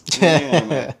happens. in the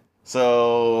anime.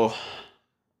 So...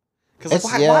 Because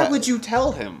why would you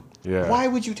tell him? Yeah. Why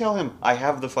would you tell him, I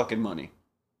have the fucking money?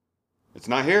 It's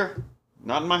not here.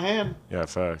 Not in my hand. Yeah,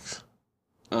 facts.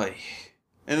 Ay.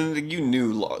 And then you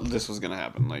knew this was going to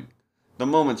happen. Like, the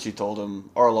moment she told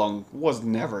him, Arlong was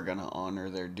never going to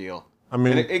honor their deal. I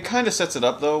mean... And it kind of sets it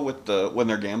up, though, with when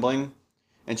they're gambling.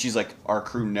 And she's like, our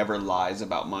crew never lies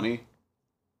about money.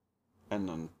 And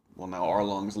then, well, now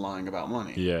Arlong's lying about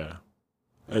money. Yeah.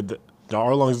 The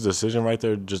Arlong's decision right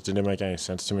there just didn't make any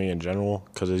sense to me in general.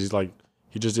 Because he's like,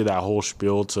 he just did that whole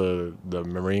spiel to the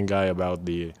Marine guy about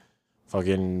the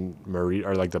fucking Marine,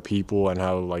 or like the people and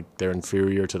how like they're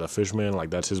inferior to the fishmen. Like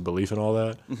that's his belief and all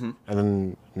that. Mm-hmm. And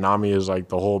then Nami is like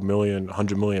the whole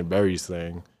 100 million berries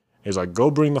thing. He's like, go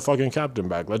bring the fucking captain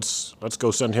back. Let's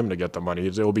go send him to get the money.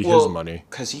 It'll be his money.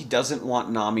 Because he doesn't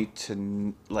want Nami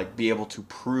to like be able to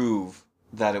prove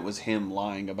that it was him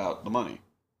lying about the money.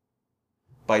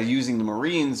 By using the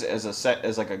Marines as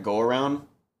like a go around,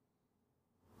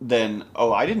 then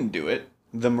I didn't do it.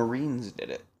 The Marines did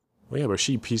it. Well, yeah, but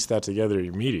she pieced that together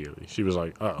immediately. She was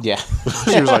like, oh. Yeah.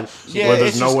 She was like, Yeah, well,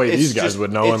 there's no way these guys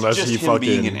would know unless he fucking...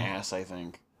 being an ass, I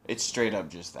think. It's straight up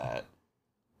just that.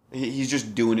 He's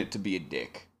just doing it to be a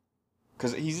dick.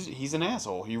 Because he's an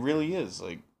asshole. He really is.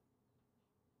 Like,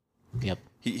 yep.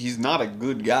 He's not a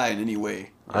good guy in any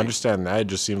way. Like, I understand that. It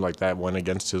just seemed like that went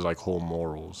against his like whole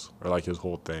morals or like his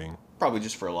whole thing. Probably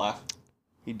just for a laugh.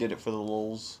 He did it for the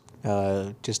lulz.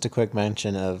 Just a quick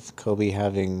mention of Kobe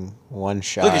having one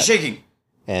shot. Look, he's shaking!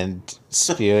 And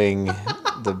spewing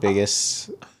the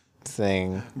biggest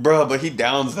thing. Bruh, but he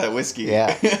downs that whiskey.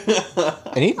 Yeah.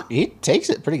 And he takes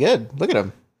it pretty good. Look at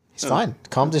him. He's fine.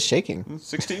 Calms his shaking.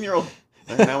 16-year-old.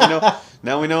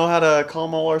 Now we know how to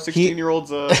calm all our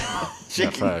 16-year-olds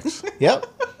shaking. Yeah, facts. Yep.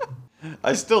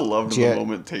 I still loved the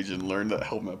moment Teijin learned that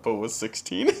Helmeppo was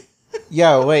 16.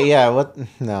 Yeah, wait, yeah, what?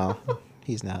 No,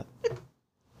 he's not.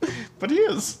 But he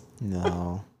is.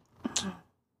 No. It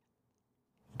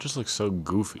just looks so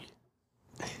goofy.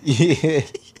 Yeah.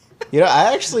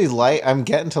 I'm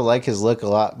getting to like his look a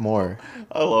lot more.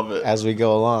 I love it. As we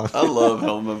go along. I love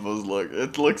Helmeppo's look.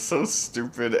 It looks so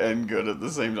stupid and good at the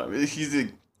same time.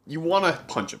 You want to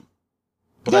punch him.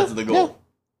 But that's the goal.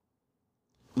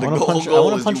 Yeah. I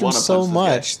want to punch him so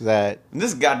much that... And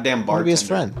this goddamn bartender. Be his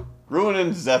friend.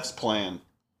 Ruining Zeph's plan.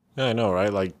 Yeah, I know,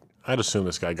 right? Like, I'd assume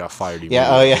this guy got fired.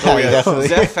 Yeah, definitely.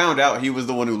 Zeph found out he was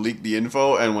the one who leaked the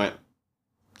info and went,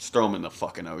 just throw him in the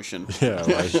fucking ocean. Yeah,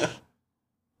 like...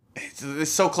 It's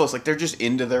so close. Like, they're just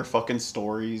into their fucking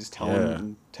stories,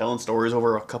 telling stories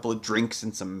over a couple of drinks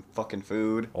and some fucking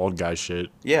food. Old guy shit.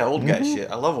 Yeah, old guy shit.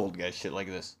 I love old guy shit like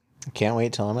this. Can't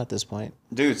wait till I'm at this point.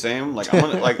 Dude, same. Like, I'm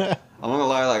gonna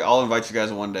lie. Like, I'll invite you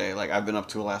guys one day. Like, I've been up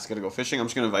to Alaska to go fishing. I'm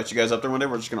just gonna invite you guys up there one day.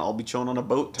 We're just gonna all be chilling on a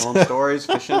boat, telling stories,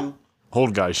 fishing.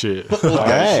 Old guy shit. Old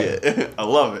guy shit. I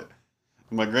love it.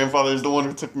 My grandfather is the one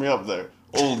who took me up there.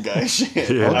 Old guy shit.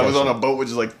 Yeah. I was on a boat with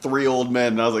just like 3 old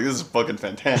men, and I was like, this is fucking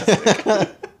fantastic.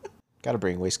 Gotta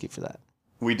bring whiskey for that.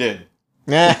 We did.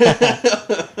 Yeah.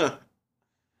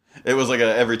 It was like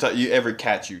every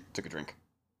catch you took a drink.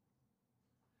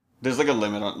 There's like a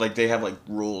limit on, like, they have like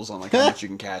rules on like how much you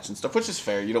can catch and stuff, which is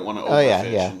fair. You don't want to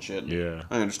overfish and shit. Yeah.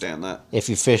 I understand that. If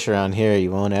you fish around here,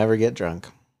 you won't ever get drunk.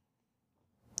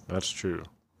 That's true.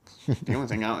 The only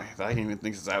thing that I can even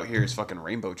think is out here is fucking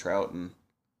rainbow trout, and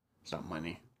it's not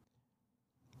money.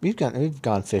 We've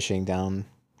gone fishing down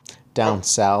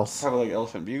south. Probably like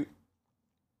Elephant Butte.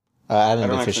 I haven't I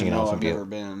don't been fishing in know. Elephant I've Butte. never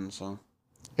been, so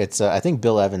It's I think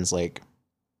Bill Evans Lake.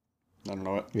 I don't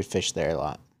know it. We fish there a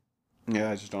lot.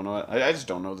 Yeah, I just don't know it. I just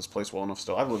don't know this place well enough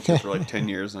still. I've lived here for like 10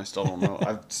 years, and I still don't know.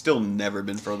 I've still never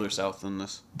been further south than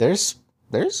this. There's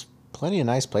plenty of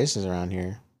nice places around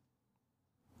here.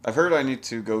 I've heard I need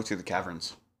to go to the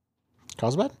caverns.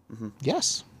 Carlsbad? Mm-hmm.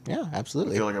 Yes. Yeah, I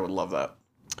absolutely. feel like I would love that.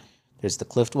 There's the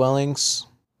cliff dwellings.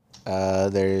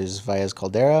 There's Valles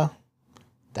Caldera.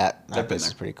 That I've been place there.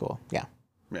 is pretty cool. Yeah.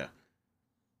 Yeah.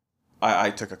 I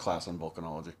took a class on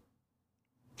volcanology.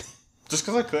 Just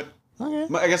because I could.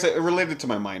 Okay. I guess it related to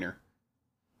my minor.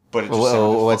 But it just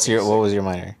What sounded was your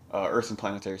minor? Earth and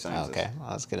Planetary Sciences. Okay.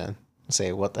 I was gonna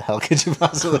say, what the hell could you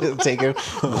possibly take a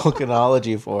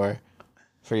volcanology for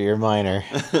your minor?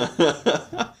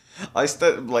 I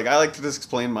like to just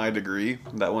explain my degree,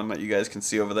 that one that you guys can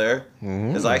see over there,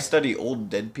 is I study old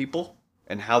dead people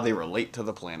and how they relate to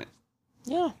the planet.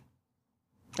 Yeah.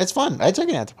 It's fun. I took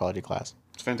an anthropology class.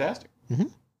 It's fantastic.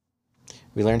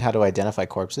 We learned how to identify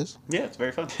corpses. Yeah, it's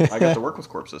very fun. I got to work with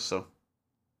corpses, so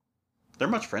they're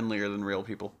much friendlier than real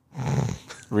people.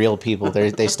 Real people.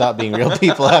 They stop being real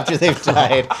people after they've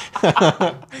died.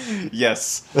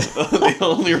 Yes. The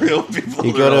only real people.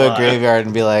 You that go are to a alive. graveyard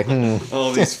and be like,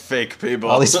 All these fake people.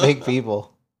 all these fake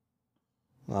people.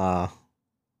 Aw.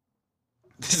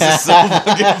 This is so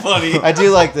fucking funny. I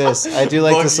do like this. I do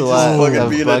like Buggy this a just lot. fucking Of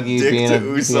being a Buggy dick being to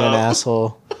being Usopp. an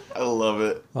asshole. I love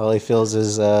it. All he fills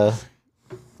is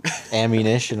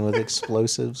ammunition with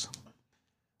explosives,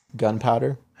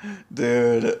 gunpowder.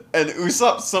 Dude. And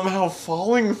Usopp somehow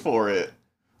falling for it.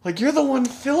 Like, you're the one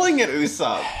filling it,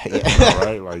 Usopp.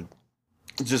 Right? Like,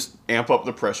 Just amp up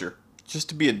the pressure. Just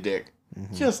to be a dick.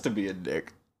 Just to be a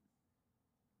dick.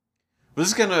 But this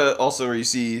is kind of also where you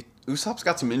see Usopp's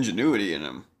got some ingenuity in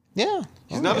him. Yeah.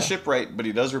 He's not a shipwright, but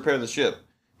he does repair the ship.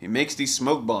 He makes these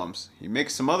smoke bombs. He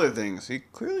makes some other things.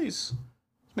 This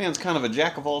man's kind of a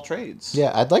jack of all trades.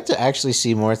 Yeah, I'd like to actually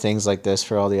see more things like this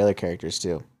for all the other characters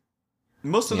too.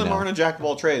 Most of them aren't a jack of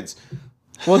all trades.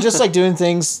 Well, just like doing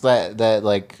things that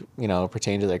like,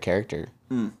 pertain to their character.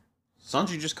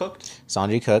 Sanji just cooked.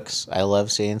 Sanji cooks. I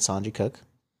love seeing Sanji cook.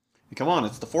 Come on,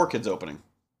 it's the 4Kids opening.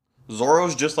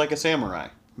 Zoro's just like a samurai.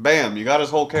 Bam, you got his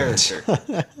whole character.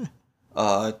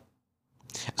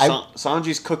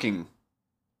 Sanji's cooking.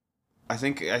 I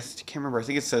can't remember. I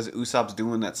think it says Usopp's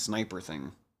doing that sniper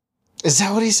thing. Is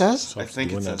that what he says? I think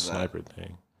doing it that says that. sniper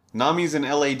thing. Nami's an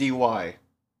LADY.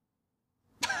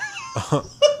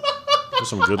 There's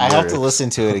some good I have lyrics. to listen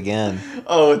to it again.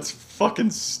 Oh, it's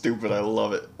fucking stupid. I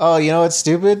love it. Oh, you know what's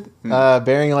stupid?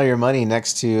 Burying all your money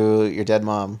next to your dead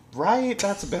mom. Right?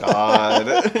 That's a bit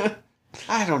odd.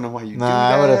 I don't know why you do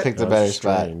that. I would have picked a That's better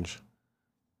spot. strange.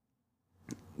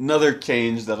 Another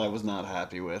change that I was not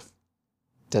happy with.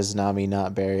 Does Nami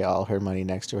not bury all her money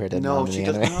next to her dead No, mom in she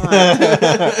the does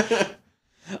anime?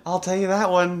 not. I'll tell you that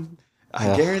one. I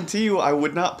Yeah. guarantee you I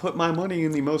would not put my money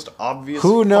in the most obvious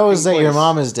Who knows that fucking your place.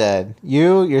 mom is dead?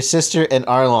 You, your sister, and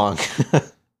Arlong.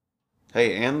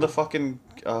 Hey, and the fucking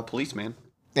policeman.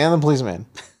 And the policeman.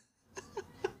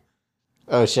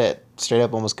 Oh shit. Straight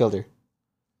up almost killed her.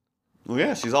 Well,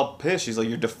 yeah, she's all pissed. She's like,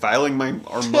 you're defiling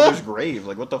our mother's grave.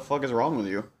 Like, what the fuck is wrong with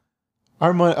you?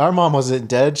 Our mom wasn't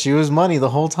dead. She was money the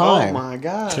whole time. Oh my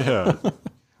god. Yeah.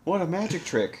 What a magic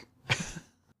trick.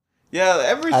 Yeah,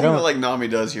 everything that like Nami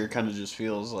does here kind of just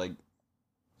feels like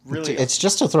really. It's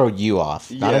just to throw you off.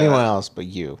 Not Yeah. anyone else, but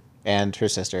you. And her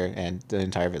sister and the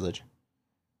entire village.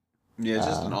 Yeah, it's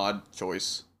just an odd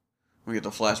choice. We get the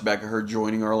flashback of her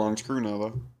joining Arlong's crew now,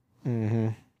 though. Mm-hmm.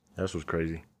 That's what's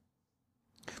crazy.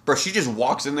 Bro, she just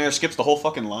walks in there, skips the whole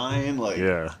fucking line, like.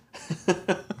 Yeah.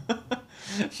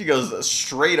 She goes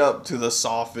straight up to the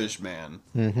Sawfish Man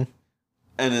and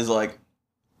is like,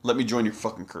 "Let me join your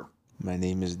fucking crew." My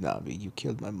name is Nami. You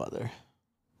killed my mother.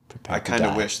 Prepare I to kind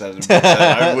of die. wish that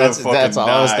I would have fucking That's all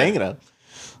I was died. thinking of.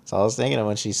 That's all I was thinking of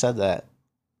when she said that.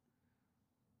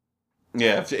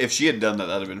 Yeah, if she had done that,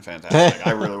 that'd have been fantastic.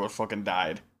 I really would have fucking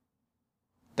died.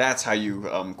 That's how you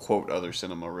quote other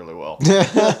cinema really well.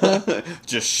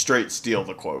 Just straight steal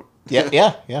the quote.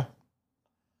 Yeah.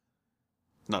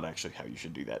 Not actually how you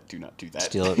should do that. Do not do that.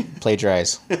 Steal it.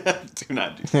 Plagiarize. Do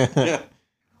not do that.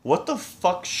 What the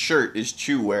fuck shirt is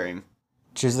Chew wearing?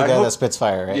 Choose the guy that spits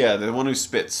fire, right? Yeah, the one who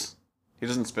spits. He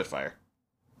doesn't spit fire.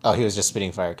 Oh, he was just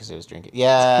spitting fire because he was drinking.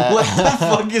 Yeah. What the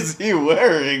fuck is he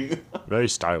wearing? Very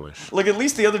stylish. Like, at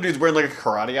least the other dude's wearing like a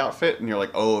karate outfit, and you're like,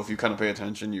 oh, if you kind of pay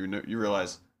attention, you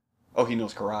realize, oh, he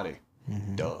knows karate.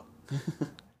 Duh.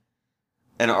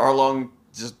 And Arlong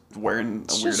just wearing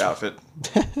a weird outfit.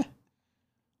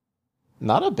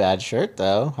 Not a bad shirt,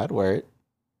 though. I'd wear it.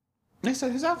 They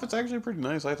said his outfit's actually pretty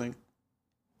nice, I think.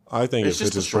 I think It's it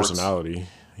just fits the his shorts. personality.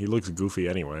 He looks goofy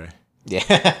anyway.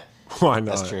 Yeah. Why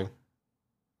not? That's true.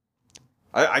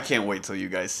 I can't wait till you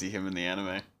guys see him in the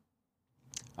anime.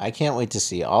 I can't wait to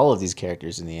see all of these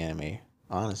characters in the anime,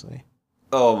 honestly.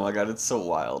 Oh my god, it's so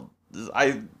wild.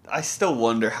 I still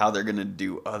wonder how they're gonna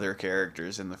do other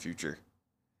characters in the future.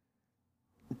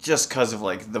 Just because of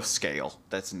like the scale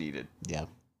that's needed. Yeah.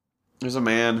 There's a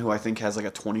man who I think has like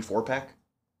a 24 pack.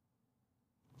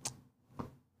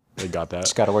 They got that.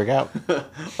 Just got to work out.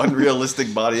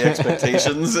 Unrealistic body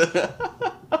expectations.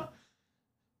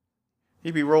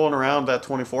 He'd be rolling around that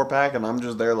 24 pack, and I'm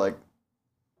just there like,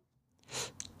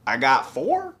 I got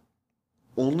 4?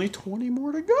 Only 20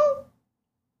 more to go?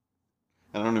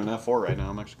 And I don't even have 4 right now.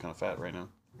 I'm actually kind of fat right now.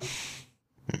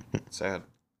 Sad.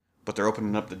 But they're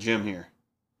opening up the gym here.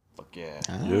 Fuck yeah.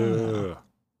 Yeah.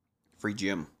 Free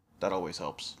gym. That always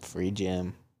helps. Free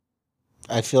gym.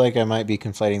 I feel like I might be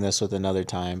conflating this with another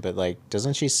time, but like,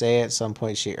 doesn't she say at some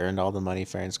point she earned all the money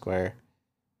fair and square?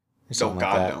 Or something like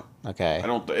God, that? no. Okay. I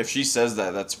don't. If she says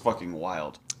that, that's fucking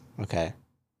wild. Okay.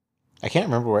 I can't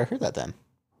remember where I heard that then.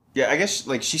 Yeah, I guess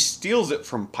like she steals it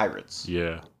from pirates.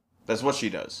 Yeah. That's what she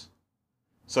does.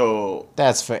 So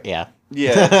That's fair. Yeah.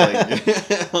 yeah,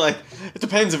 it's like, like it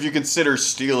depends if you consider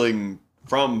stealing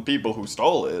from people who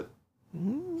stole it.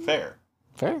 Fair.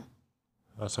 Fair.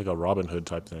 That's like a Robin Hood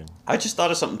type thing. I just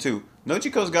thought of something too.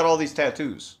 Nojiko's got all these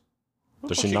tattoos. Where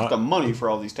the Does fuck she get not? the money for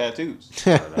all these tattoos?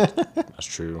 That's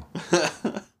true.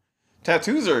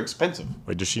 Tattoos are expensive.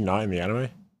 Wait, does she not in the anime?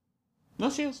 No,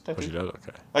 she has Oh, tattoos. she does?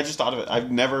 Okay. I just thought of it.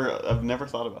 I've never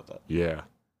thought about that. Yeah.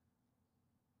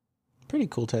 Pretty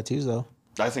cool tattoos, though.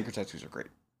 I think her tattoos are great.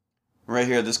 Right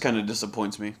here, this kind of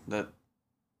disappoints me that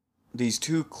these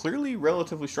two clearly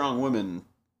relatively strong women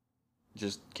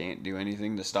just can't do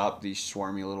anything to stop these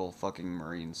swarmy little fucking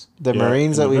Marines. The Yeah,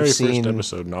 Marines in that the we've very seen. first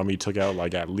episode, Nami took out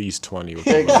like at least 20. With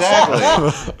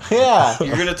Exactly. Yeah.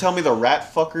 You're gonna tell me the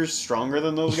rat fucker's stronger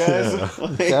than those guys? Yeah.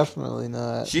 Like, Definitely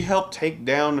not. she helped take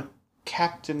down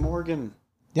Captain Morgan.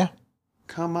 Yeah.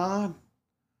 Come on.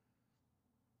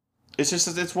 It's just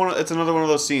it's another one of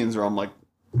those scenes where I'm like,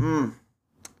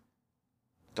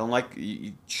 don't like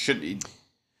you should.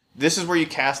 This is where you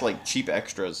cast like cheap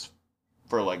extras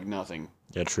for like nothing.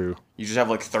 Yeah, true. You just have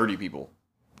like 30 people.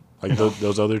 Like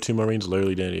those other two Marines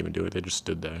literally didn't even do it. They just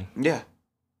stood there. Yeah.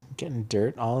 Getting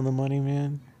dirt all in the money,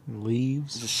 man.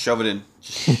 Leaves. Just shove it in.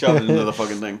 Just shove it into the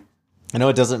fucking thing. I know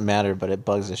it doesn't matter, but it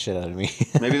bugs the shit out of me.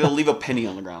 Maybe they'll leave a penny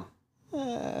on the ground.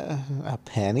 A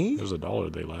penny? It was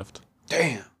 $1 they left.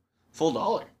 Damn. Full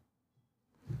dollar.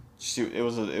 Shoot, it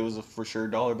was a for sure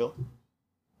dollar bill.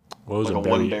 What was Like a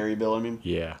it? one berry bill, I mean.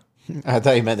 Yeah. I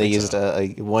thought you meant they used a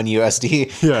 1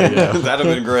 USD. Yeah, yeah. That'd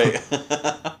have been great.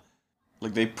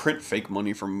 Like, they print fake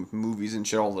money from movies and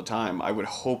shit all the time. I would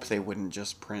hope they wouldn't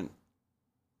just print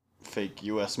fake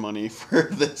US money for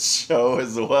this show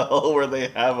as well, where they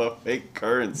have a fake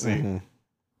currency. Mm-hmm.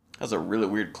 That's a really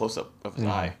weird close-up of his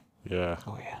eye. Yeah.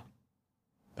 Oh, yeah.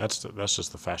 That's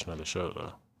just the fashion of the show,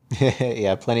 though.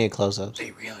 Yeah, plenty of close-ups.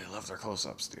 They really love their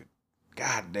close-ups, dude.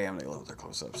 God damn, they love their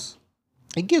close-ups.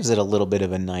 It gives it a little bit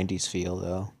of a 90s feel,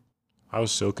 though. I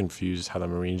was so confused how the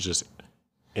Marines just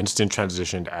instant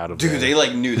transitioned out of Dude, there. they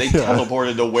like knew. They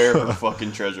teleported to where her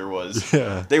fucking treasure was.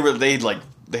 Yeah. They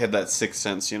had that sixth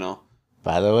sense, you know.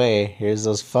 By the way, here's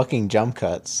those fucking jump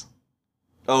cuts.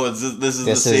 Oh, this is the This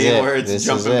is scene it. where it's This is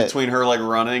jumping it. between her like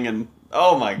running and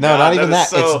Oh my god! No, not even that.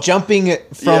 So, It's jumping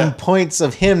from points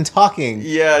of him talking.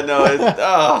 Yeah,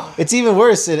 no, It's even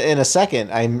worse in a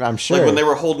second. I'm sure. like when they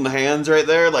were holding hands right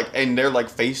there, like, and they're like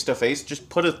face to face. Just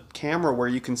put a camera where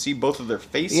you can see both of their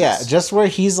faces. Yeah, just where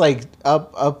he's like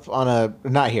up on a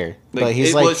not here, like, but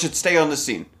he's well, like it should stay on the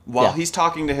scene while he's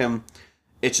talking to him.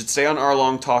 It should stay on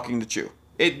Arlong talking to Chew.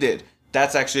 It did.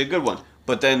 That's actually a good one.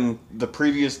 But then the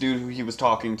previous dude who he was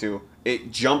talking to,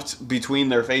 it jumped between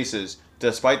their faces.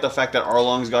 Despite the fact that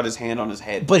Arlong's got his hand on his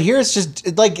head. But here it's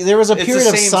just like there was a It's period the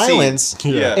of same silence,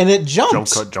 scene. Yeah. and it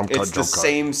jumped. Jump cut, It's the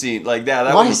same scene. Like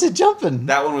that. Why is it jumping?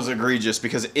 That one was egregious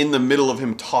because in the middle of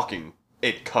him talking,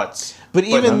 it cuts. But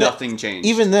even nothing changed.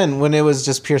 Even then, when it was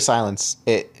just pure silence,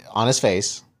 it on his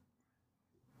face.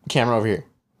 Camera over here.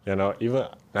 You know, even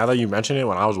now that you mention it,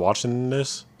 when I was watching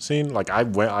this scene, like I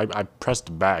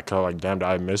pressed back. Cause I was like, damn, did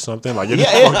I miss something? Like,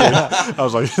 I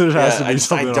was like, there has to be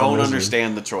something. I don't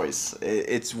understand the choice.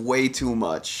 It's way too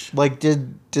much. Like,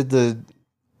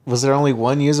 was there only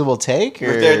one usable take? Or?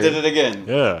 Right there, did it again.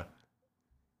 Yeah.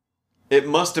 It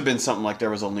must have been something like there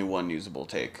was only one usable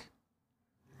take.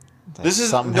 This is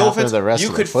something no happened to offense. the rest You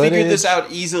of could the figure this footage.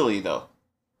 out easily though.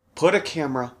 Put a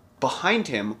camera behind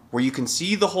him where you can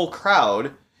see the whole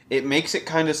crowd. It makes it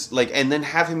kind of like, and then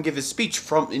have him give his speech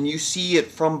and you see it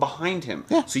from behind him.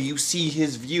 Yeah. So you see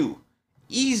his view.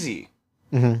 Easy.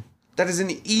 Mm-hmm. That is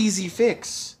an easy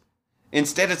fix.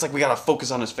 Instead, it's like we gotta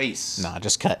focus on his face. Nah,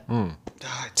 just cut. I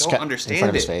Just don't cut understand in front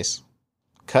of it. his face.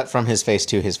 Cut from his face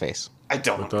to his face. I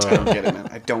don't get it, man.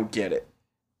 I don't get it.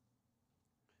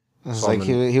 It was like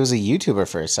he was a YouTuber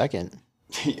for a second.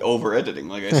 Over editing,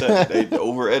 like I said, they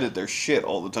over edit their shit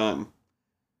all the time.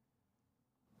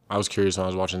 I was curious when I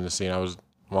was watching this scene.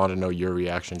 Wanted to know your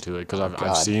reaction to it because I've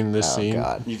God. seen this scene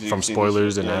You've from seen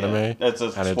spoilers this? in Yeah, anime. yeah. That's a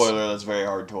and spoiler that's very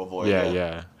hard to avoid.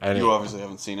 Yeah. And You obviously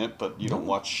haven't seen it, but you don't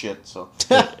watch shit, so.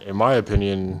 in my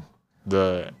opinion,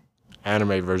 the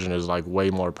anime version is like way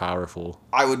more powerful.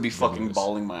 I would be fucking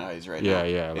bawling my eyes right now.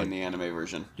 Yeah, in like- the anime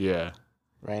version. Yeah.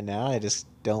 Right now, I just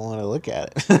don't want to look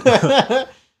at it.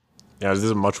 Yeah, this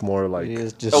is much more like. It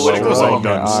is just Oh, when it goes well on,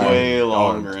 done it's scene. way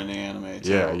longer in the anime,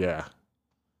 too. Yeah.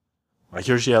 Like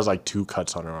here, she has like 2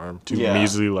 cuts on her arm, 2 Yeah.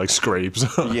 measly like scrapes.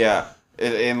 Yeah.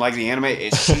 In like the anime,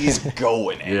 she's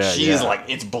going, and Yeah, she's yeah. like,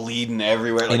 it's bleeding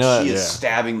everywhere. Like, know, she is yeah.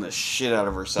 stabbing the shit out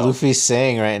of herself. Luffy's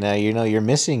saying right now, you're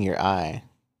missing your eye.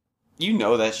 You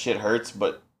know that shit hurts,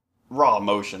 but raw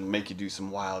emotion make you do some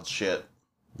wild shit.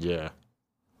 Yeah.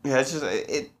 Yeah, it's just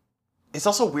it's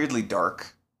also weirdly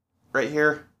dark right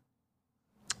here.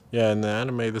 Yeah, in the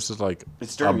anime, this is like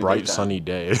It's a during the bright, daytime. sunny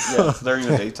day. Yeah, it's during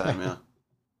the daytime, yeah.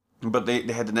 But they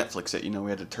had to Netflix it, we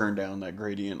had to turn down that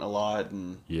gradient a lot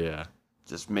and Yeah.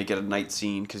 just make it a night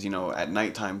scene because, at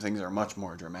nighttime things are much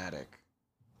more dramatic.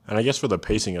 And I guess for the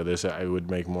pacing of this, it would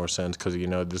make more sense because,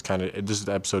 this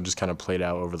episode just kind of played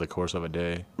out over the course of a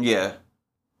day. Yeah.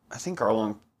 I think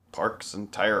Arlong Park's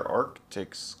entire arc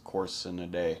takes course in a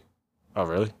day. Oh,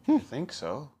 really? I think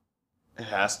so. It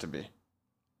has to be.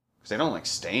 Because they don't,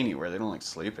 stay anywhere. They don't,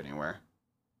 sleep anywhere.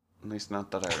 At least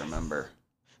not that I remember.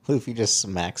 Luffy just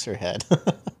smacks her head.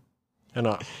 And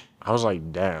I was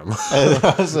like, damn.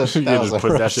 That was a- You that was just a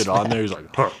put that rough shit on there. He's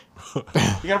like, huh.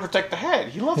 You gotta protect the hat.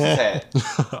 He loves his hat.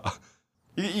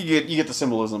 You get the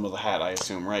symbolism of the hat, I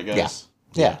assume, right, guys?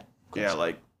 Yeah. Yeah,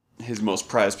 like his most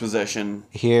prized possession.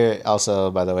 Here, also,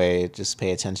 by the way, just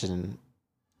pay attention.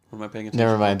 What am I paying attention?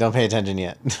 Never mind. Don't pay attention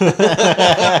yet.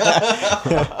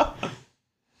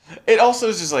 It also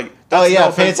is just like. Oh, yeah. no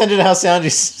Pay offense- attention to how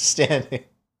Sanji's standing.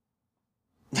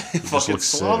 Fucking looks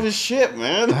suave sick. as shit,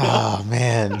 man. Oh,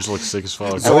 man. Just looks sick as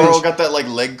fuck. Zoro got that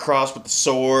leg cross with the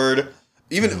sword.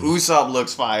 Even Usopp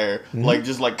looks fire.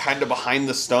 Just kind of behind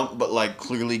the stump, but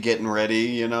clearly getting ready.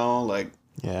 Yeah.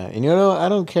 And I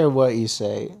don't care what you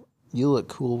say. You look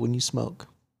cool when you smoke.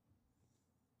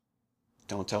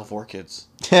 Don't tell 4 kids.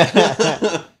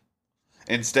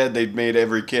 Instead, they made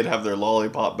every kid have their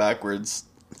lollipop backwards.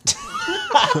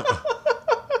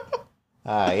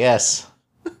 Yes.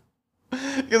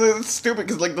 Because it's stupid.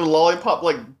 Because the lollipop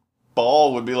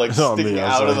ball would be On the sticking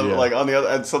out of outside, them yeah. on the other,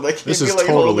 and so they can't This be is holding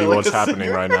totally it like what's a happening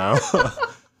cigarette. right now.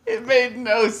 It made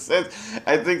no sense.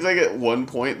 I think at one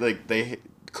point they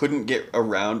couldn't get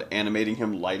around animating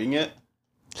him lighting it,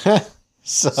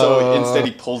 so instead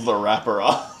he pulls the wrapper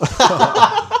off.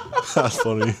 That's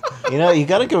funny. you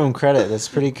got to give him credit. That's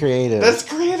pretty creative. That's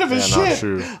creative as Yeah, not shit.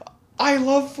 true. I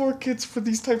love 4 kids for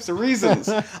these types of reasons.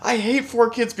 I hate 4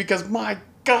 kids because my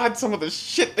God, some of the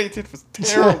shit they did was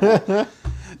terrible.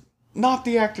 Not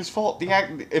the actor's fault.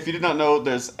 If you did not know,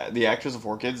 there's the actors of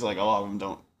 4 kids. A lot of them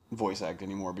don't voice act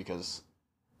anymore because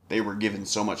they were given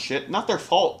so much shit. Not their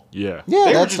fault. Yeah. Yeah,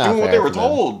 They were that's just not doing what fair they were for them.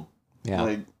 told. Yeah.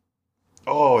 Like,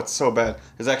 oh, it's so bad.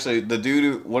 It's actually the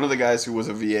dude, one of the guys who was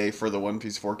a VA for the One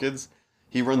Piece 4 Kids,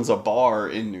 he runs a bar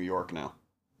in New York now.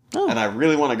 Oh. And I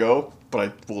really want to go, but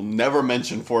I will never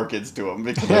mention 4 Kids to him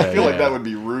because I feel like that would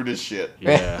be rude as shit.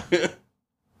 Yeah.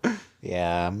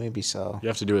 Yeah, maybe so. You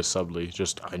have to do it subtly.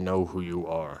 Just, I know who you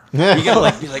are. You gotta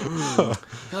like be like, I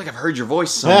feel like I've heard your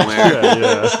voice somewhere.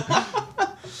 Yeah.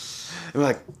 And be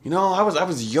like, I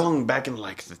was young back in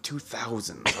like the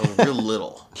 2000s. I was real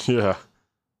little. Yeah.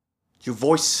 You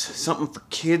voice something for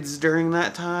kids during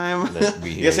that time? Let me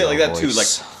You hear gotta say it like your that too, like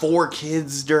voice. 4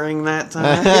 kids during that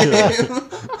time.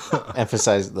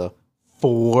 Emphasize the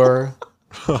 4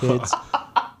 kids.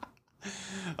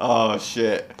 Oh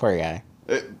shit. Poor guy.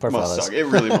 It Poor must fellas. suck. It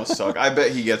really must suck. I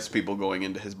bet he gets people going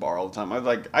into his bar all the time.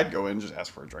 I'd go in and just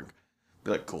ask for a drink.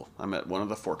 Be like, cool. I met one of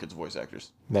the 4 Kids voice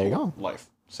actors. There you go. Life.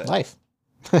 Set. Life.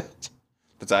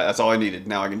 That's all I needed.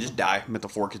 Now I can just die. Met the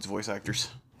 4 Kids voice actors.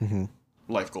 Mm-hmm.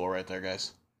 Life goal right there,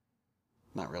 guys.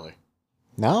 Not really.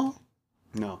 No?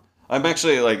 No. I'm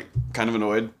actually, like, kind of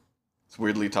annoyed. It's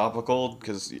weirdly topical,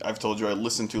 because I've told you I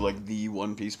listen to, like, the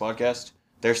One Piece podcast.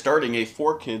 They're starting a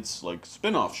 4 Kids, like,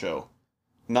 spin-off show.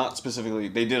 Not specifically...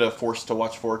 They did a Forced to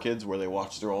Watch 4 Kids, where they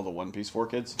watched through all the One Piece 4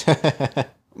 Kids.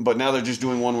 But now they're just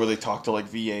doing one where they talk to, like,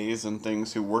 VAs and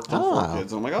things who worked on 4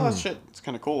 Kids. And I'm like, oh, that's shit. It's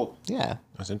kind of cool. Yeah.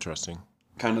 That's interesting.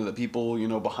 Kind of the people,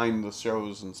 behind the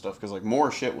shows and stuff. Because, like,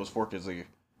 more shit was 4 Kids. Like,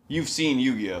 you've seen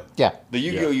Yu-Gi-Oh! Yeah. The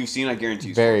Yu-Gi-Oh! You've seen, I guarantee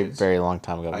you. Very, 4 Kids. very long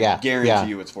time ago. I Yeah. guarantee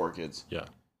you it's 4 Kids. Yeah.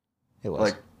 It was.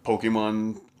 Like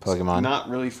Pokemon. Not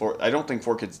really 4. I don't think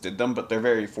 4 Kids did them, but they're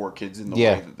very 4 Kids in the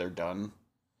way that they're done.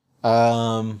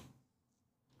 I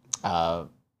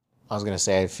was gonna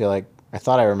say, I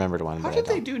thought I remembered one. How but did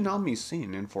I they do Nami's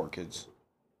scene in 4 Kids?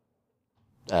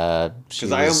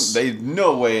 Because They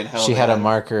no way in hell. she they had a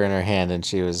marker in her hand and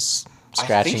she was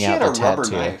scratching out the I think she had a rubber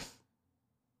tattoo. knife.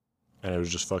 And it was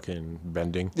just fucking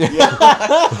bending. Yeah,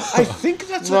 I think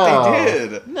that's what they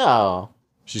did. No.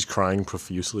 She's crying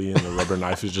profusely and the rubber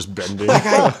knife is just bending.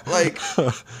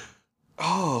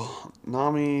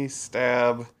 Nami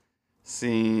stab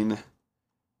scene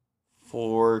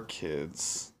 4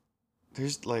 Kids.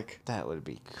 There's like... That would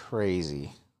be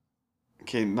crazy.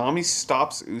 Okay, Nami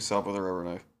stops Usopp with a rubber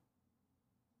knife.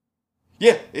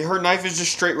 Yeah, her knife is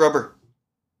just straight rubber.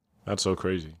 That's so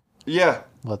crazy. Yeah.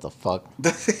 What the fuck?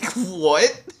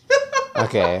 What?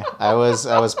 Okay, I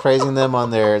was praising them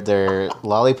on their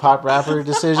lollipop wrapper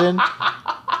decision,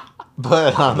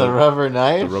 but on the rubber The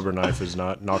knife, rubber knife is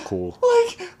not cool.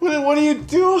 Like, what do you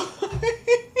do?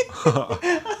 How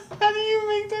do you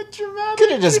make that dramatic?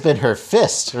 could have just been her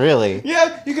fist, really.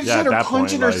 Yeah, you could just Yeah, hit at her that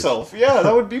punching point, like- herself. Yeah,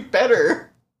 that would be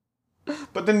better.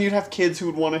 But then you'd have kids who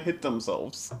would want to hit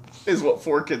themselves, is what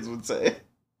 4 Kids would say.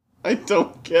 I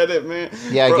don't get it, man.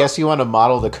 Yeah, I Bro, guess you want to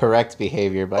model the correct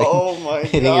behavior by Oh my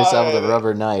hitting yourself with a God.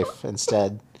 rubber knife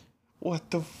instead.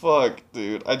 What the fuck,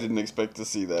 dude? I didn't expect to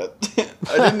see that.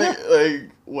 I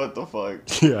didn't, what the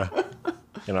fuck? Yeah.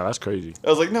 That's crazy. I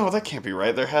was like, no, that can't be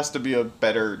right. There has to be a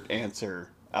better answer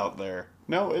out there.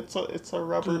 No, it's a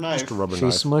rubber knife. Just a rubber She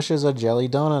knife. smushes a jelly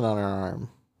donut on her arm.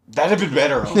 That'd have been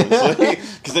better, honestly.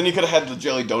 Because then you could have had the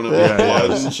jelly donut with blood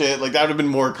and shit. Like, that would have been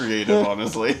more creative,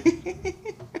 honestly.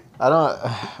 I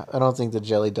don't think the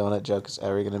jelly donut joke is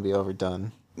ever going to be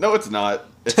overdone. No, it's not.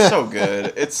 It's so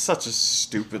good. It's such a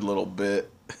stupid little bit.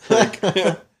 Like,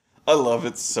 I love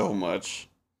it so much.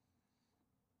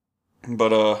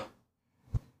 But,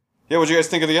 yeah, what'd you guys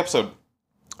think of the episode?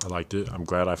 I liked it. I'm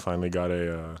glad I finally got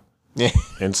a Yeah.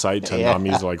 insight to Yeah.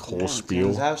 Nami's like whole Turns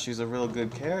spiel. out she's a real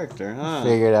good character, huh?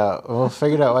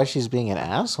 Figured out why she's being an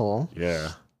asshole.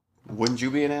 Yeah. Wouldn't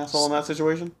you be an asshole in that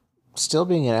situation? Still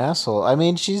being an asshole. I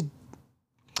mean, she's.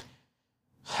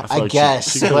 feel I like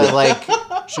guess, she but like,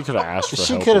 She could have asked for help.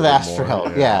 she could have a bit asked for more,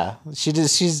 help. Yeah, she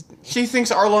just. She's. She thinks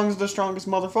Arlong's the strongest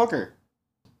motherfucker.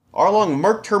 Arlong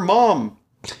murked her mom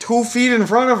 2 feet in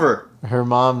front of her. Her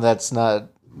mom that's not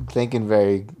thinking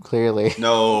very clearly.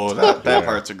 No, that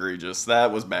part's egregious.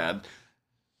 That was bad.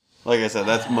 Like I said,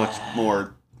 that's much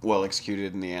more well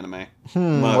executed in the anime.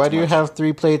 Why do you have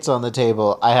 3 plates on the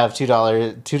table? I have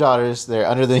 $2. They're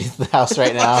underneath the house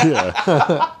right now.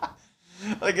 Yeah.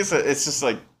 Like I said, it's just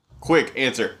like, quick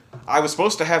answer. I was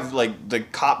supposed to have like the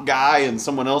cop guy and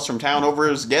someone else from town over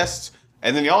as guests,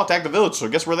 and then y'all attacked the village, so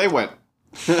guess where they went?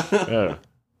 Yeah.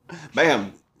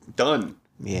 Bam. Done.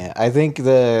 Yeah, I think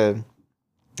I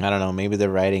don't know, maybe the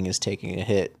writing is taking a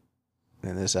hit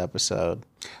in this episode.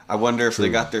 I wonder if they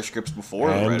got their scripts before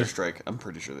the And- writer strike. I'm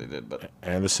pretty sure they did, but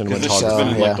And the because this shit's cinematography. been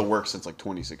in yeah. like the works since like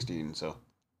 2016, so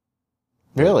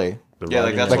Really? The Yeah,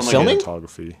 like, writing that's and when, like,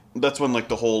 cinematography. that's when like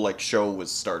the whole like show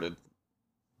was started.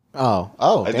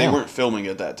 They damn. weren't filming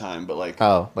at that time, but like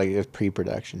Like it was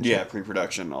pre-production. yeah,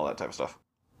 pre-production, all that type of stuff.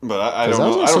 But I 'Cause don't I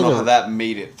was know. I gonna don't say know the- how that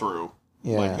made it through.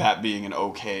 Yeah. Like that being an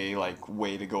okay like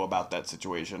way to go about that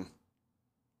situation.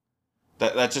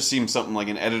 That just seems something like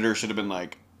an editor should have been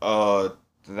like,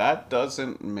 that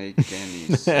doesn't make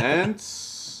any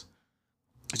sense.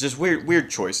 It's just weird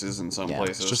choices in some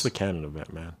places. It's just a canon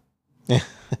event, man.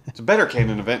 It's a better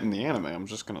canon event in the anime, I'm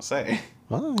just gonna say.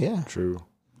 Well, yeah. True.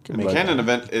 In the canon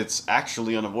event, it's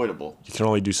actually unavoidable. You can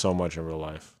only do so much in real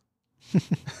life.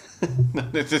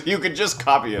 You could just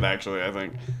copy it, actually, I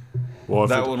think. Well,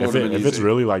 That one would've been if it's easy.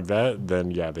 really like that,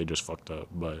 then yeah, they just fucked up.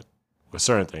 But with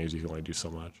certain things, you can only do so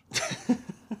much.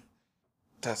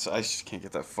 I just can't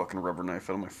get that fucking rubber knife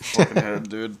out of my fucking head,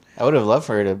 dude. I would have loved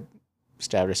for her to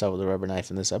stab herself with a rubber knife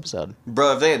in this episode.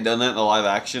 Bro, if they had done that in the live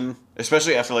action,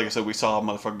 especially after, like I said, we saw a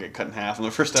motherfucker get cut in half in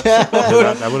the first episode.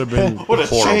 That would have been What a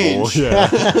horrible. change. Yeah.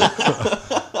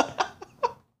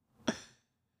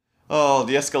 Oh,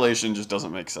 the escalation just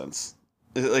doesn't make sense.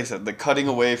 Like I said, the cutting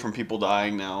away from people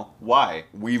dying now. Why?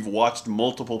 We've watched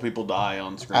multiple people die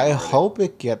on screen. I already. hope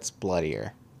it gets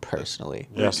bloodier, personally.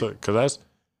 Yeah, so because that's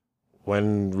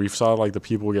when we saw like the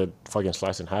people get fucking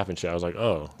sliced in half and shit. I was like,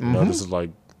 oh, no, this is like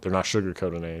they're not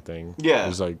sugarcoating anything. Yeah.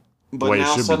 It's like But way it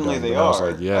now should be suddenly done. they But I was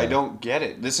are. like, yeah, I don't get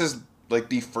it. This is like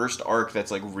the first arc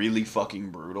that's like really fucking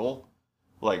brutal.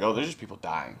 Like, oh, there's just people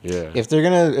dying. Yeah, If they're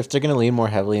gonna lean more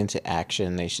heavily into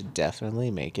action, they should definitely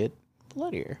make it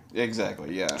bloodier.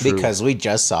 Exactly. Yeah. True. Because we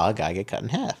just saw a guy get cut in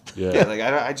half. yeah. Yeah. Like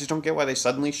I just don't get why they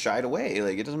suddenly shied away.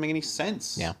 Like it doesn't make any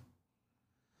sense. Yeah.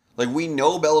 Like we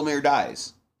know Bellamere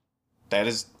dies. That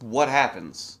is what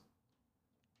happens.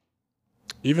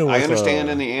 Even with, I understand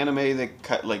in the anime they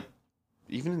cut like,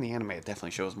 even in the anime it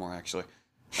definitely shows more actually.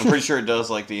 I'm pretty sure it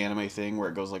does like the anime thing where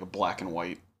it goes like a black and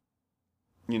white.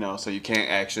 You know, so you can't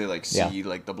actually like see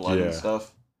like the blood and Yeah.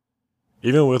 stuff.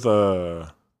 even with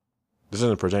this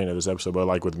isn't pertaining to this episode, but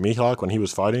like with Mihawk when he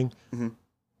was fighting, Mhm.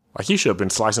 like he should have been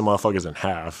slicing motherfuckers in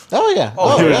half. Oh yeah.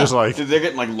 Oh, he yeah. was just like, They're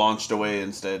getting like launched away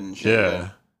instead and shit. yeah,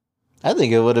 I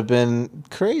think it would have been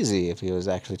crazy if he was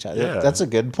actually child. Yeah. That's a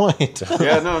good point.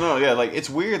 Yeah, no, yeah. Like it's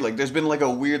weird. Like there's been like a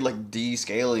weird like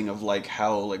descaling of like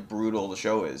how like brutal the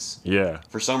show is. yeah,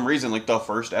 For some reason, like the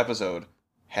first episode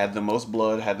had the most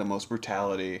blood, had the most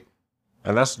brutality.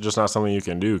 and that's just not something you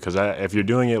can do because if you're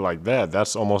doing it like that,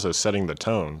 that's almost as setting the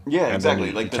tone. Yeah, And then exactly.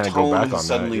 you Like the can't tone go back has on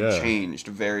suddenly that. Yeah. changed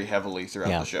very heavily throughout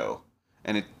Yeah. the show,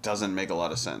 and it doesn't make a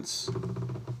lot of sense.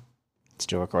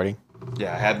 Still recording.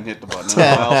 Yeah, I hadn't hit the button in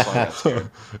a while, so I got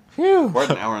scared. Phew. We're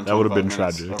at an hour and That would've 25 been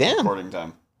minutes tragic. of Damn. recording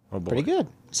time. Oh, boy. Pretty good.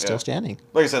 Still Yeah. standing.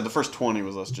 Like I said, the first 20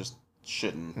 was us just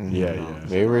shitting. Yeah, you know,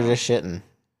 yeah. We were just shitting.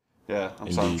 Yeah,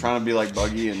 I'm sorry. I'm Indeed. trying to be like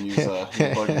Buggy and use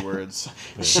Buggy words.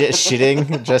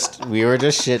 Shitting. We were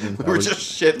just shitting. We're just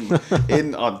shitting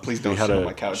in on. Please don't We shit had on a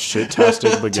my couch.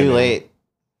 shit-tastic beginning. Too late.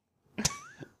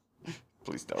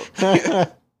 Please don't.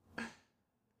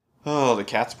 Oh, the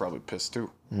cat's probably pissed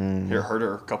too. Mm. Here, heard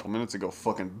her a couple minutes ago,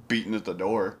 fucking beating at the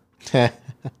door.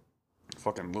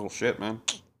 Fucking little shit, man.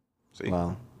 See,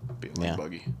 Well, being like yeah.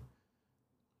 Buggy.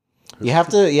 you have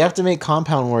to make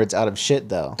compound words out of shit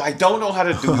though. I don't know how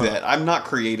to do that. I'm not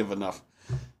creative enough.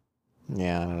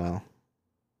 Yeah, I don't know.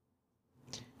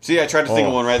 See, I tried to think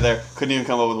of Oh. one right there. Couldn't even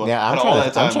come up with one. Yeah, Had all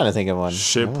that time. I'm trying to think of one.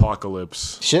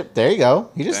 Shitpocalypse. Shit. There you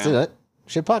go. You just Damn. did it.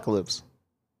 Shitpocalypse.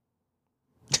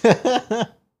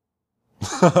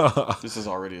 This is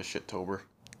already a shit-tober.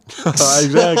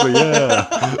 Exactly, yeah.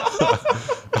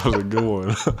 That was a good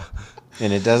one.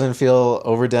 And it doesn't feel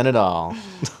overdone at all.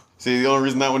 See, the only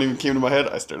reason that one even came to my head,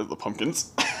 I stared at the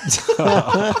pumpkins.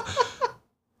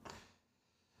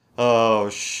 Oh,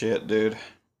 shit, dude.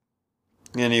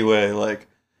 Anyway, like,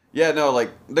 yeah, no, like,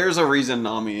 there's a reason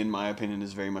Nami, in my opinion,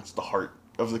 is very much the heart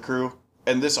of the crew.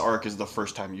 And this arc is the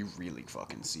first time you really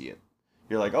fucking see it.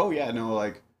 You're like, oh, yeah, no,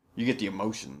 like, you get the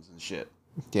emotions and shit.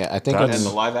 Yeah, I think That's- And it's, the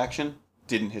live action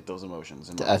didn't hit those emotions.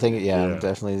 In my I think opinion. yeah, Yeah. I'm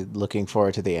definitely looking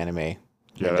forward to the anime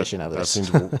rendition of that this.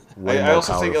 seems way I more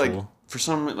also powerful. think, like, for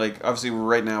some, like, obviously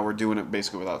right now we're doing it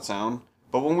basically without sound.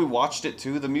 But when we watched it,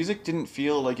 too, the music didn't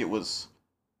feel like it was,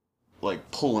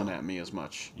 like, pulling at me as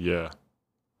much. yeah,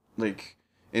 Like,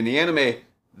 in the anime,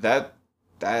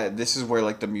 this is where,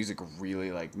 like, the music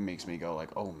really, like, makes me go, like,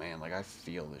 oh, man, like, I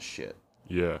feel this shit.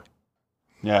 yeah.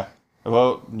 Yeah.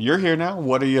 Well, you're here now.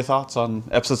 What are your thoughts on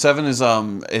episode 7?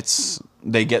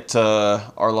 They get to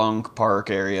Arlong Park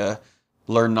area,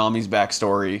 learn Nami's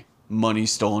backstory, money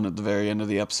stolen at the very end of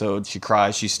the episode. She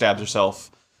cries, she stabs herself,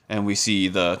 and we see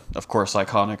the, of course,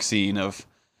 iconic scene of,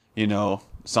 you know,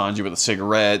 Sanji with a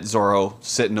cigarette, Zoro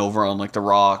sitting over on, like, the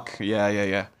rock.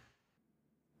 Yeah.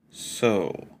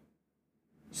 So,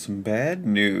 Some bad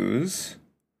news.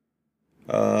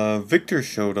 Victor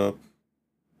showed up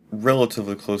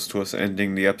relatively close to us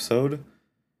ending the episode.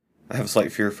 I have a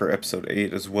slight fear for episode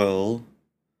 8 as well.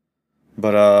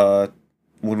 But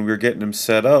when we were getting him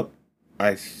set up,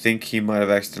 I think he might have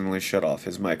accidentally shut off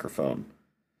his microphone.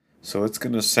 So it's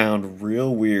going to sound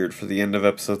real weird for the end of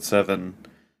episode 7.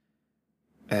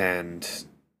 And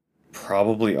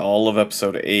probably all of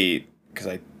episode 8, because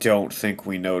I don't think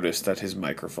we noticed that his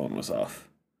microphone was off.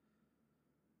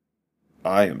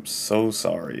 I am so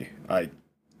sorry. I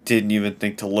didn't even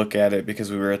think to look at it because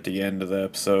we were at the end of the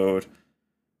episode.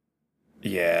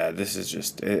 Yeah, this is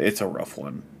just, it's a rough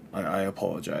one. I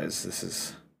apologize.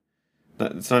 It's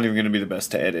not even going to be the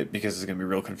best to edit because it's going to be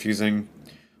real confusing.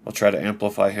 I'll try to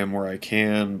amplify him where I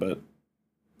can, but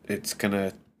it's going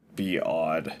to be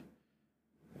odd.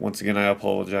 Once again, I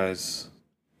apologize.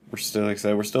 We're still, like I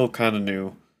said, we're still kind of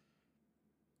new.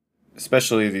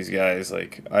 Especially these guys,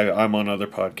 like, I'm on other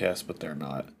podcasts, but they're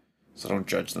not. So don't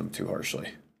judge them too harshly.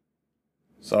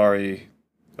 Sorry.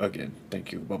 Again,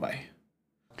 thank you. Bye-bye.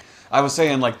 I was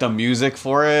saying, like, the music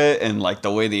for it and, like,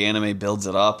 the way the anime builds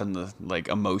it up and the, like,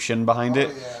 emotion behind it.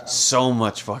 Yeah. So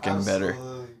much fucking Absolutely.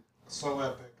 better. So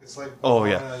epic. It's like, Oh,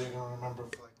 yeah. you're gonna remember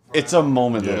for, like, It's a forever.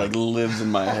 moment that, Yeah. like, lives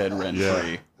in my head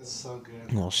rent-free. It's so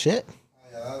good. Well, shit.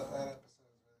 Yeah, that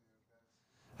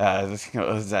episode is really good.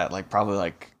 What was that? Like, probably,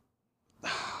 like...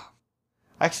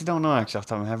 I actually don't know, actually, off the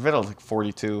top of my head. I've read it was, like,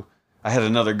 42. I had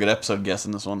another good episode guess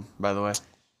in this one, by the way.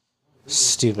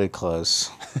 Stupid close.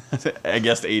 I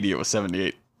guessed 80, it was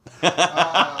 78.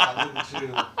 Ah, didn't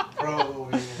you?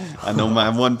 Bro. I know my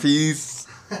One Piece.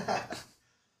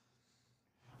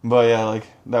 But yeah, like,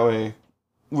 that way,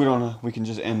 we can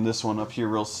just end this one up here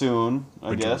real soon,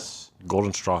 I guess.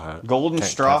 Golden Straw Hat. Golden Can't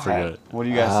Straw Hat. forget. What do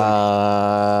you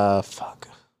guys think? Fuck.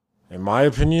 In my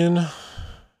opinion,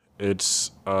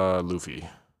 it's Luffy.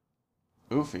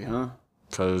 Goofy, huh?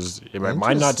 Because it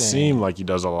might not seem like he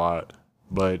does a lot,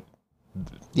 but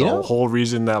You the know- whole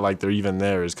reason that like they're even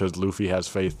there is because Luffy has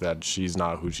faith that she's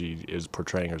not who she is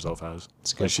portraying herself as.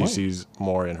 That's a good Like she point. sees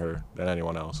more in her than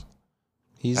anyone else.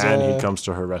 He's And he comes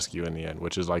to her rescue in the end,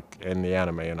 which is like in the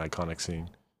anime an iconic scene.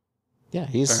 Yeah,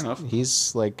 Fair he's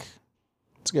enough. like,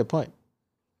 it's a good point.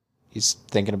 He's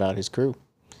thinking about his crew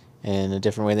in a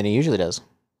different way than he usually does.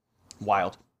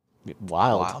 Wild.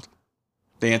 Wild.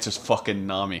 The answer's fucking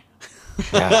Nami.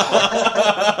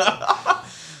 Yeah.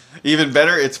 Even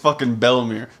better, it's fucking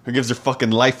Bellemere, who gives her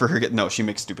fucking life for her. No, she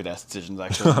makes stupid ass decisions,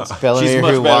 actually. Bellemere She's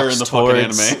much who better walks in the fucking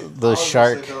towards anime. the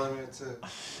shark.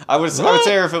 I would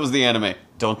say her if it was the anime.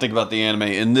 Don't think about the anime.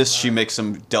 In this, she makes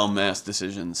some dumbass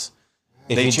decisions.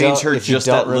 If They you change don't- her if you just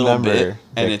don't that little bit, remember,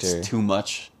 and Victor, it's too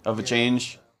much of a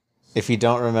change. If you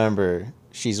don't remember,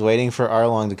 she's waiting for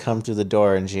Arlong to come through the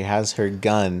door, and she has her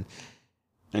gun.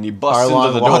 And he busts Arlong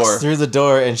into the walks door. through the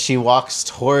door, and she walks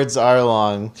towards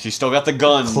Arlong, She's still got the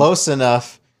gun. close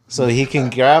enough so he can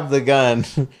grab the gun.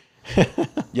 Yeah,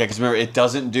 because remember, it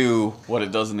doesn't do what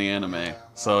it does in the anime.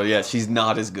 So yeah, she's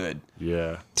not as good.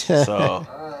 Yeah. So,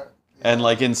 and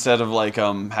like instead of like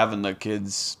having the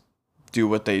kids do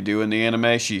what they do in the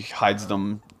anime, she hides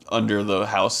them under the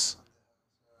house.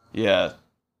 Yeah,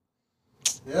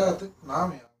 Yeah, I think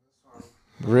Nami on this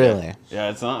one. Really? yeah,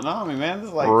 it's not Nami, man. This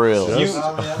is like Really? you-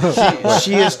 Nami on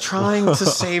she is trying to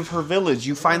save her village.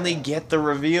 You finally get the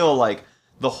reveal, like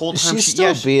the whole time. She's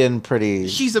still being pretty...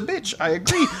 she's a bitch. I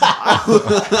agree.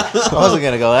 I wasn't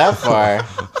going to go that far.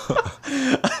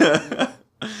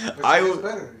 I It's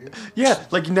better. yeah,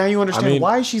 like now you understand I mean-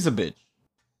 why she's a bitch.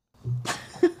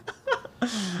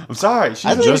 I'm sorry. She's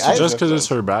I think- Just because it's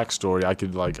her backstory, I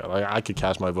could I could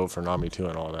cast my vote for Nami too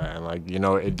and all that, and like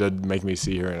it did make me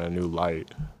see her in a new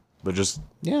light. But just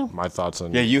Yeah. my thoughts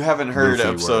on Yeah, you haven't heard Luffy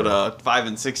episode were- 5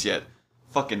 and 6 yet.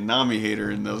 Fucking Nami hater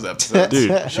in those episodes.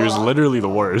 dude, she was literally the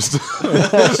worst.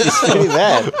 She's pretty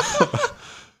bad.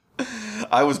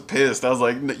 I was pissed. I was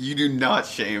like, you do not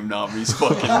shame Nami's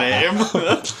fucking name.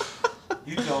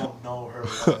 You don't know her.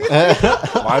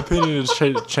 My opinion has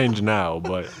changed now,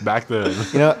 but back then,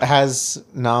 You know, has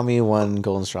Nami won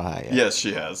Golden Straw Hat yet? Yes,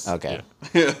 she has. Okay.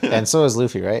 And so is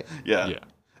Luffy, right? Yeah. yeah.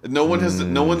 No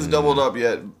one's doubled up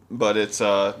yet, but it's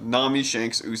Nami,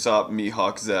 Shanks, Usopp,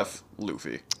 Mihawk, Zeph,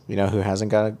 Luffy. You know who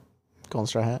hasn't got a Golden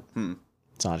Straw Hat?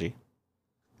 Sanji.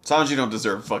 Sanji don't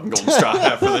deserve a fucking golden straw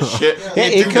hat for this shit. He Yeah,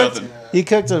 didn't he do cooked. nothing. He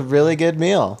cooked a really good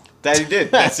meal. That he did.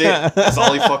 That's it. That's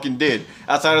all he fucking did.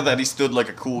 Outside of that, he stood like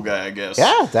a cool guy, I guess.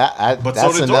 Yeah, But that's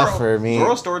so did enough Zoro. for me.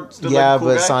 Zoro stood Yeah, like a cool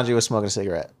but guy. Sanji was smoking a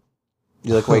cigarette.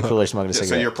 You look way cooler smoking a Yeah, cigarette.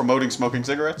 so you're promoting smoking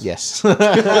cigarettes? Yes.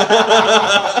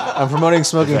 I'm promoting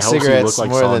smoking If it helps you cigarettes look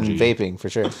like more than Sanji. vaping, for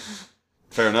sure.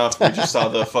 Fair enough. We just saw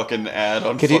the fucking ad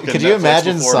on. Could fucking you Netflix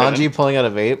imagine beforehand. Sanji pulling out a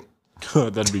vape?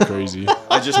 That'd be crazy.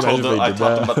 I just told Imagine them. if they I did taught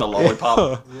them that. about the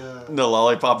lollipop. Yeah. The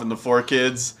lollipop and the 4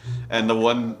 kids, and the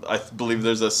one I believe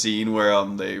there's a scene where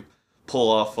they pull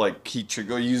off like he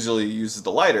usually uses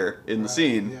the lighter in the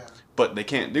scene, yeah. but they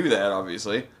can't do that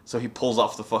obviously. So he pulls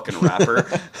off the fucking wrapper.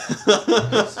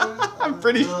 I'm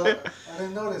pretty sure I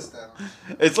didn't notice that.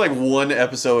 it's like one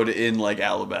episode in like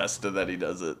Alabasta that he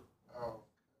does it. Oh.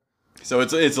 So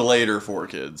it's later 4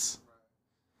 kids,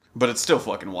 but it's still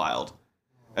fucking wild.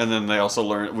 And then they also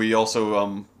learn. We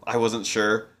also I wasn't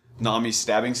sure Nami's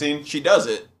stabbing scene. She does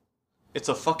it. It's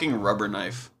a fucking rubber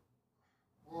knife.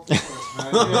 Well, of course,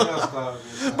 man. You ain't gonna stop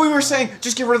it. We were saying,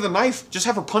 just get rid of the knife. Just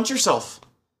have her punch herself.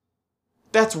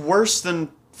 That's worse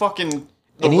than fucking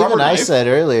the And rubber even I knife. said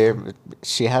earlier,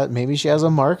 maybe she has a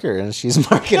marker and she's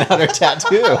marking out her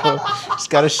tattoo. She's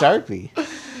got a Sharpie.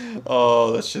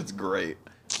 Oh, that shit's great.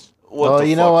 What Well, the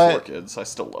you fuck, know what? 4 kids. I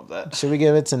still love that. Should we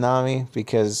give it to Nami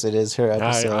because it is her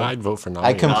episode? I'd vote for Nami.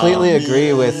 I completely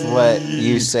agree with what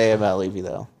you say about Luffy,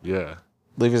 though. Yeah.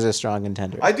 Luffy's a strong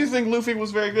contender. I do think Luffy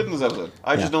was very good in this episode.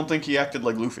 I Yeah. just don't think he acted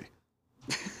like Luffy,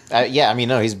 Yeah, I mean,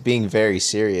 no, he's being very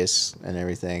serious and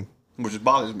everything. which just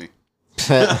bothers me.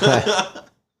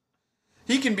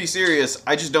 He can be serious.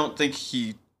 I just don't think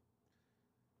he.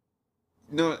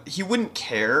 No, he wouldn't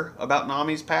care about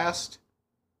Nami's past.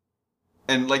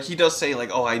 And like he does say, like,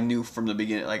 "Oh, I knew from the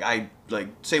beginning." Like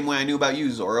same way I knew about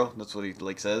you, Zoro. That's what he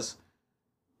like says.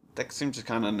 That seems just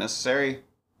kind of unnecessary.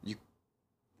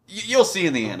 You'll see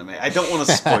in the anime. I don't want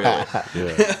to spoil it.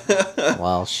 Yeah.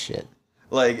 Well, shit.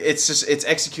 Like it's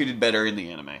executed better in the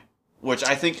anime, which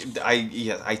I think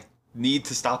I need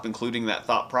to stop including that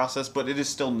thought process, but it is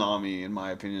still Nami in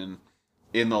my opinion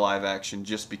in the live action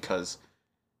just because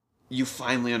you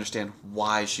finally understand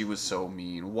why she was so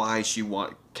mean, why she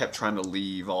kept trying to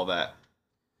leave, all that.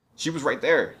 She was right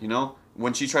there, you know?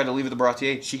 When she tried to leave at the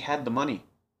Baratier, she had the money.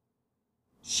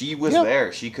 She was Yep.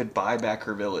 there. She could buy back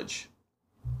her village.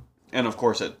 And of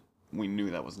course we knew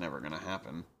that was never going to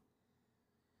happen.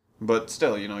 But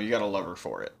still, you know, you gotta love her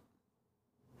for it.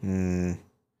 Hmm.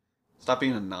 Stop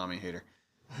being a Nami hater.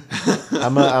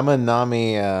 I'm a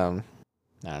Nami. I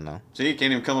don't know. See, you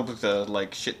can't even come up with a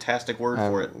like shit-tastic word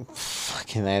for it.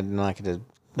 Fucking, I'm not gonna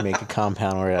make a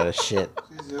compound word out of shit.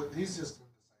 He's just indecisive.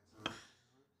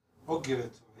 We'll give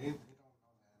it to him. He don't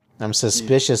know I'm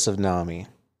suspicious of Nami.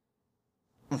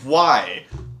 Why?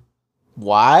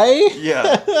 Why? Yeah.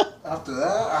 that. After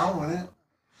that, I don't want it.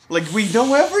 Like, we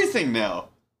know everything now.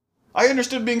 I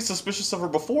understood being suspicious of her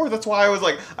before. That's why I was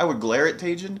like, I would glare at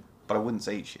Tajin, but I wouldn't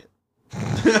say shit.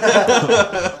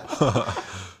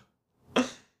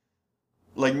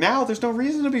 Like, now, there's no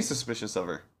reason to be suspicious of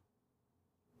her.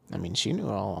 I mean, she knew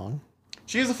all along.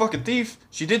 She is a fucking thief.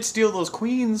 She did steal those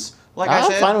queens, like I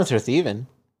I'm said. fine with her thieving.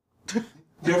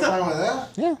 You're fine with that?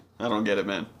 Yeah. I don't get it,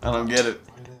 man. I don't get it.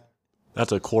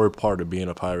 That's a core part of being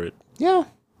a pirate. Yeah.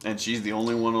 And she's the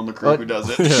only one on the crew But who does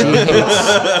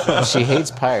it. She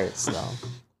hates pirates, though.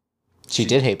 She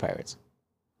did hate pirates.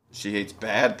 She hates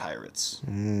bad pirates.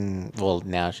 Well,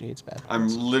 now she hates bad. I'm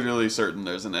literally certain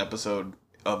there's an episode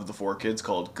of the 4 Kids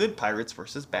called Good Pirates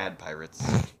versus Bad Pirates.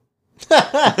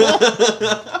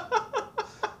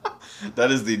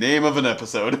 That is the name of an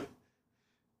episode.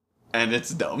 And it's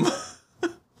dumb.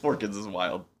 4 Kids is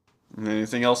wild.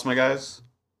 Anything else, my guys?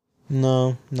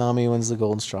 No, Nami wins the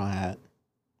golden straw hat.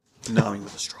 Nami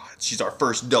with a straw. She's our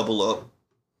first double up.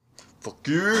 Fuck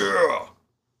yeah!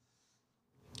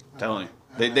 Telling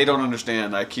you. They don't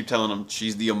understand. I keep telling them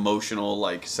she's the emotional,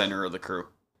 like, center of the crew.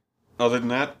 Other than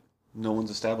that, no one's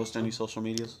established any social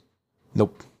medias.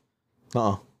 Nope.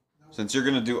 Uh-uh. Since you're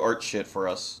gonna do art shit for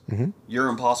us, Mhm. you're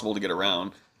impossible to get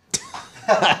around.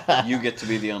 You get to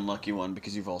be the unlucky one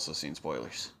because you've also seen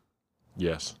spoilers.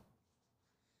 Yes.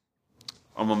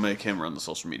 I'm gonna make him run the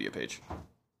social media page.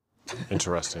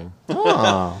 Interesting.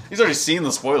 Oh. He's already seen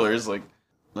the spoilers. Like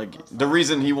the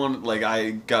reason he wanted,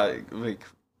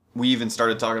 we even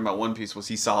started talking about One Piece was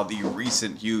he saw the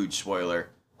recent huge spoiler,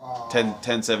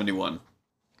 1071.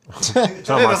 It's not my That's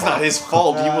fault. not his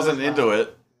fault. He wasn't into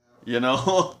it, you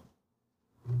know.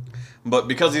 But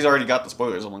because he's already got the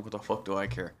spoilers, I'm like, what the fuck do I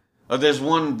care? There's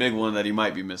one big one that he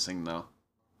might be missing though,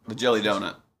 the jelly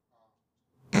donut.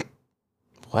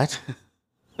 What?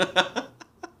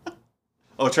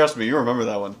 Oh, trust me, you remember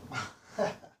that one.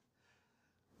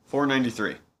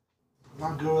 493.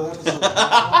 Not good with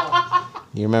episode.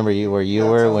 You remember where you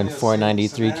were when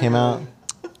 493 came out?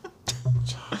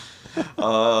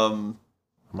 Um,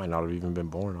 I might not have even been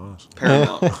born, honestly.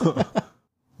 Paramount.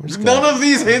 None of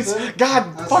these hints.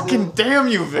 God That's fucking it. damn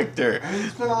you, Victor.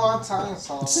 It's been a long time,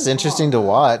 so. This is interesting to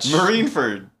watch.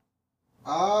 Marineford.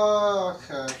 Oh,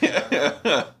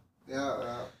 okay.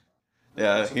 Yeah,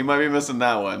 Yeah. he might be missing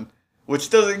that one, which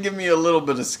doesn't give me a little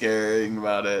bit of scaring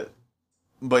about it.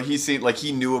 But he seemed like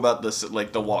he knew about this,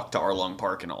 like the walk to Arlong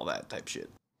Park and all that type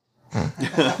shit.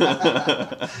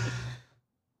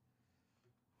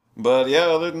 But yeah,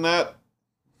 other than that,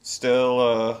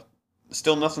 still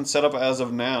nothing set up as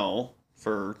of now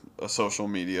for a social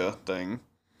media thing.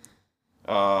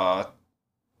 None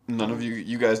of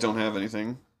you guys don't have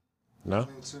anything. No?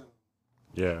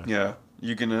 Yeah. Yeah,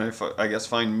 you can I guess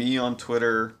find me on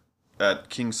Twitter at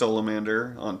King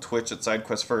Solamander, on Twitch at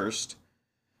SideQuest First,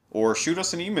 or shoot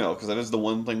us an email, because that is the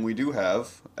one thing we do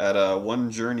have, at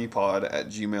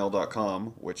onejourneypod@gmail.com,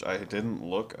 which I didn't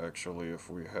look, actually, if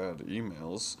we had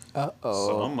emails. Uh-oh.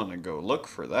 So I'm going to go look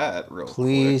for that real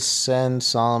Please send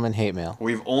Solomon hate mail. quick.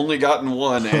 We've only gotten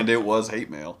one, and it was hate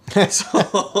mail. So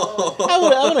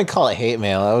I wouldn't call it hate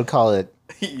mail. I would call it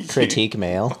critique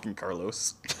mail. Fucking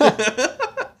Carlos.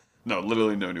 No,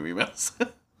 literally no new emails.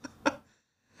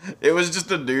 It was just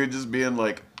a dude just being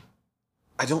like,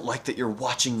 I don't like that you're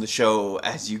watching the show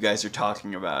as you guys are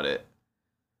talking about it.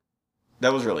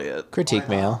 That was really it. Critique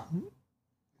mail.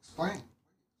 Explain.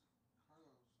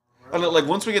 I don't know, like,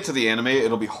 once we get to the anime,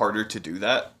 it'll be harder to do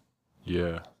that.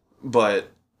 Yeah.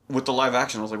 But with the live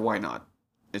action, I was like, why not?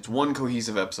 It's one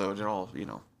cohesive episode, and all,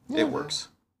 it works.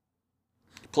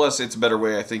 Plus, it's a better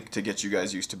way, I think, to get you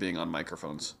guys used to being on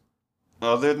microphones.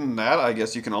 Other than that, I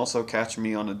guess you can also catch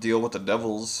me on A Deal with the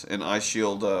Devils, an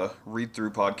iShield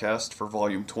read-through podcast for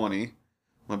Volume 20. I'm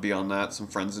going to be on that. Some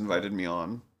friends invited me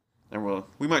on. And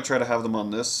we might try to have them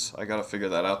on this. I got to figure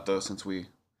that out, though, since we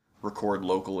record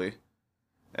locally.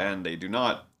 And they do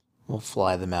not. We'll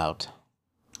fly them out.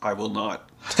 I will not.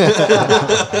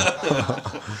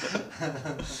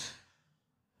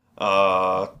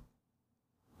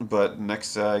 But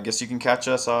next, I guess you can catch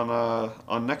us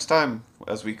on next time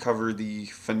as we cover the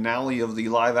finale of the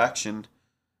live action,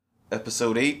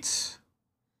 episode 8.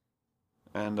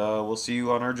 And we'll see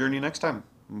you on our journey next time.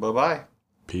 Bye-bye.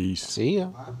 Peace. See ya.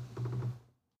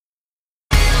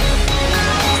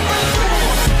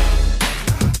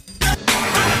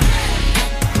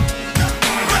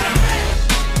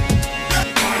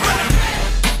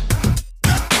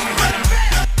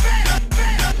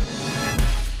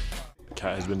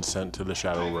 Cat has been sent to the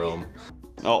Shadow Realm.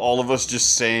 All of us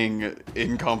just saying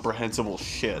incomprehensible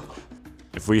shit.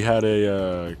 If we had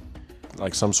a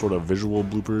like some sort of visual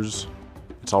bloopers,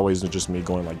 it's always just me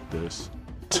going like this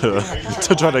to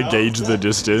try to gauge the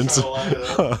distance.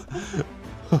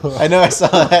 I know, I saw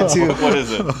that too. What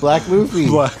is it? Black Luffy.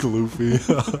 Black Luffy.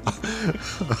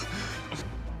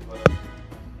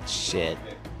 Shit.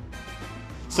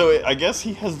 So I guess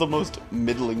he has the most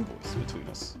middling voice between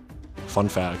us. Fun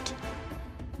fact.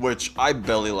 Which I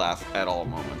belly laugh at all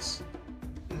moments.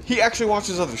 He actually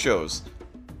watches other shows.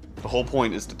 The whole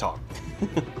point is to talk.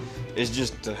 It's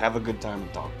just to have a good time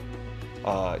and talk.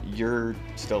 You're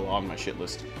still on my shit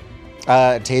list.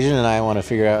 Tajin and I want to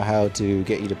figure out how to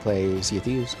get you to play Sea of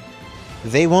Thieves.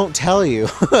 They won't tell you.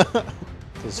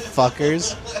 Those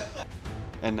fuckers.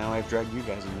 And now I've dragged you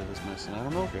guys into this mess, and I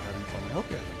don't know if you're having fun. I hope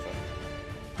you're having fun.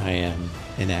 I am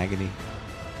in agony.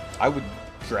 I would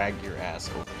drag your ass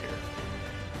over here.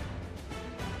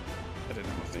 I didn't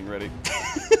have my thing ready.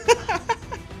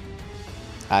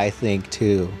 I think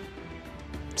too.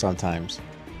 Sometimes.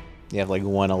 You have like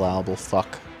one allowable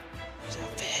fuck. He's a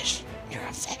fish. You're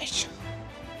a fish.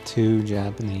 Too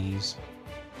Japanese.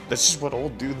 That's just what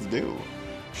old dudes do.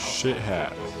 Shit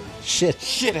hat. Shit.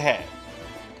 Shithead.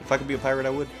 If I could be a pirate, I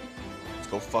would. Let's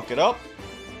go fuck it up.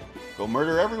 Go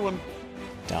murder everyone.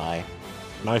 Die.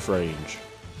 Knife range.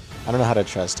 I don't know how to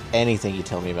trust anything you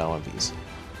tell me about One Piece.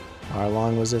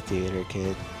 Arlong was a theater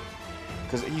kid.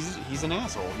 Because he's an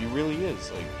asshole. He really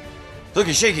is. Like, look,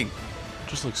 he's shaking.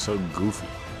 Just looks so goofy.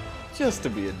 Just to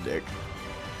be a dick.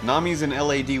 Nami's an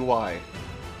LADY. My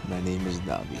name is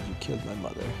Nami. You killed my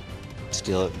mother.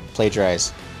 Steal it.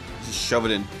 Plagiarize. Just shove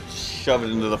it in. Shove it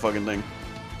into the fucking thing.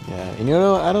 Yeah. And you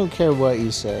know, I don't care what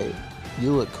you say.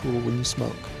 You look cool when you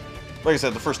smoke. Like I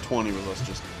said, the first 20 was us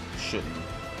just shitting.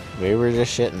 We were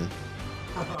just shitting.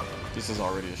 This is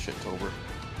already a shit-tober.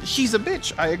 She's a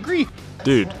bitch, I agree.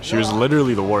 Dude, she was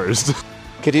literally the worst.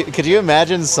 Could you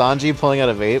imagine Sanji pulling out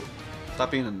a vape?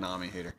 Stop being a Nami hater.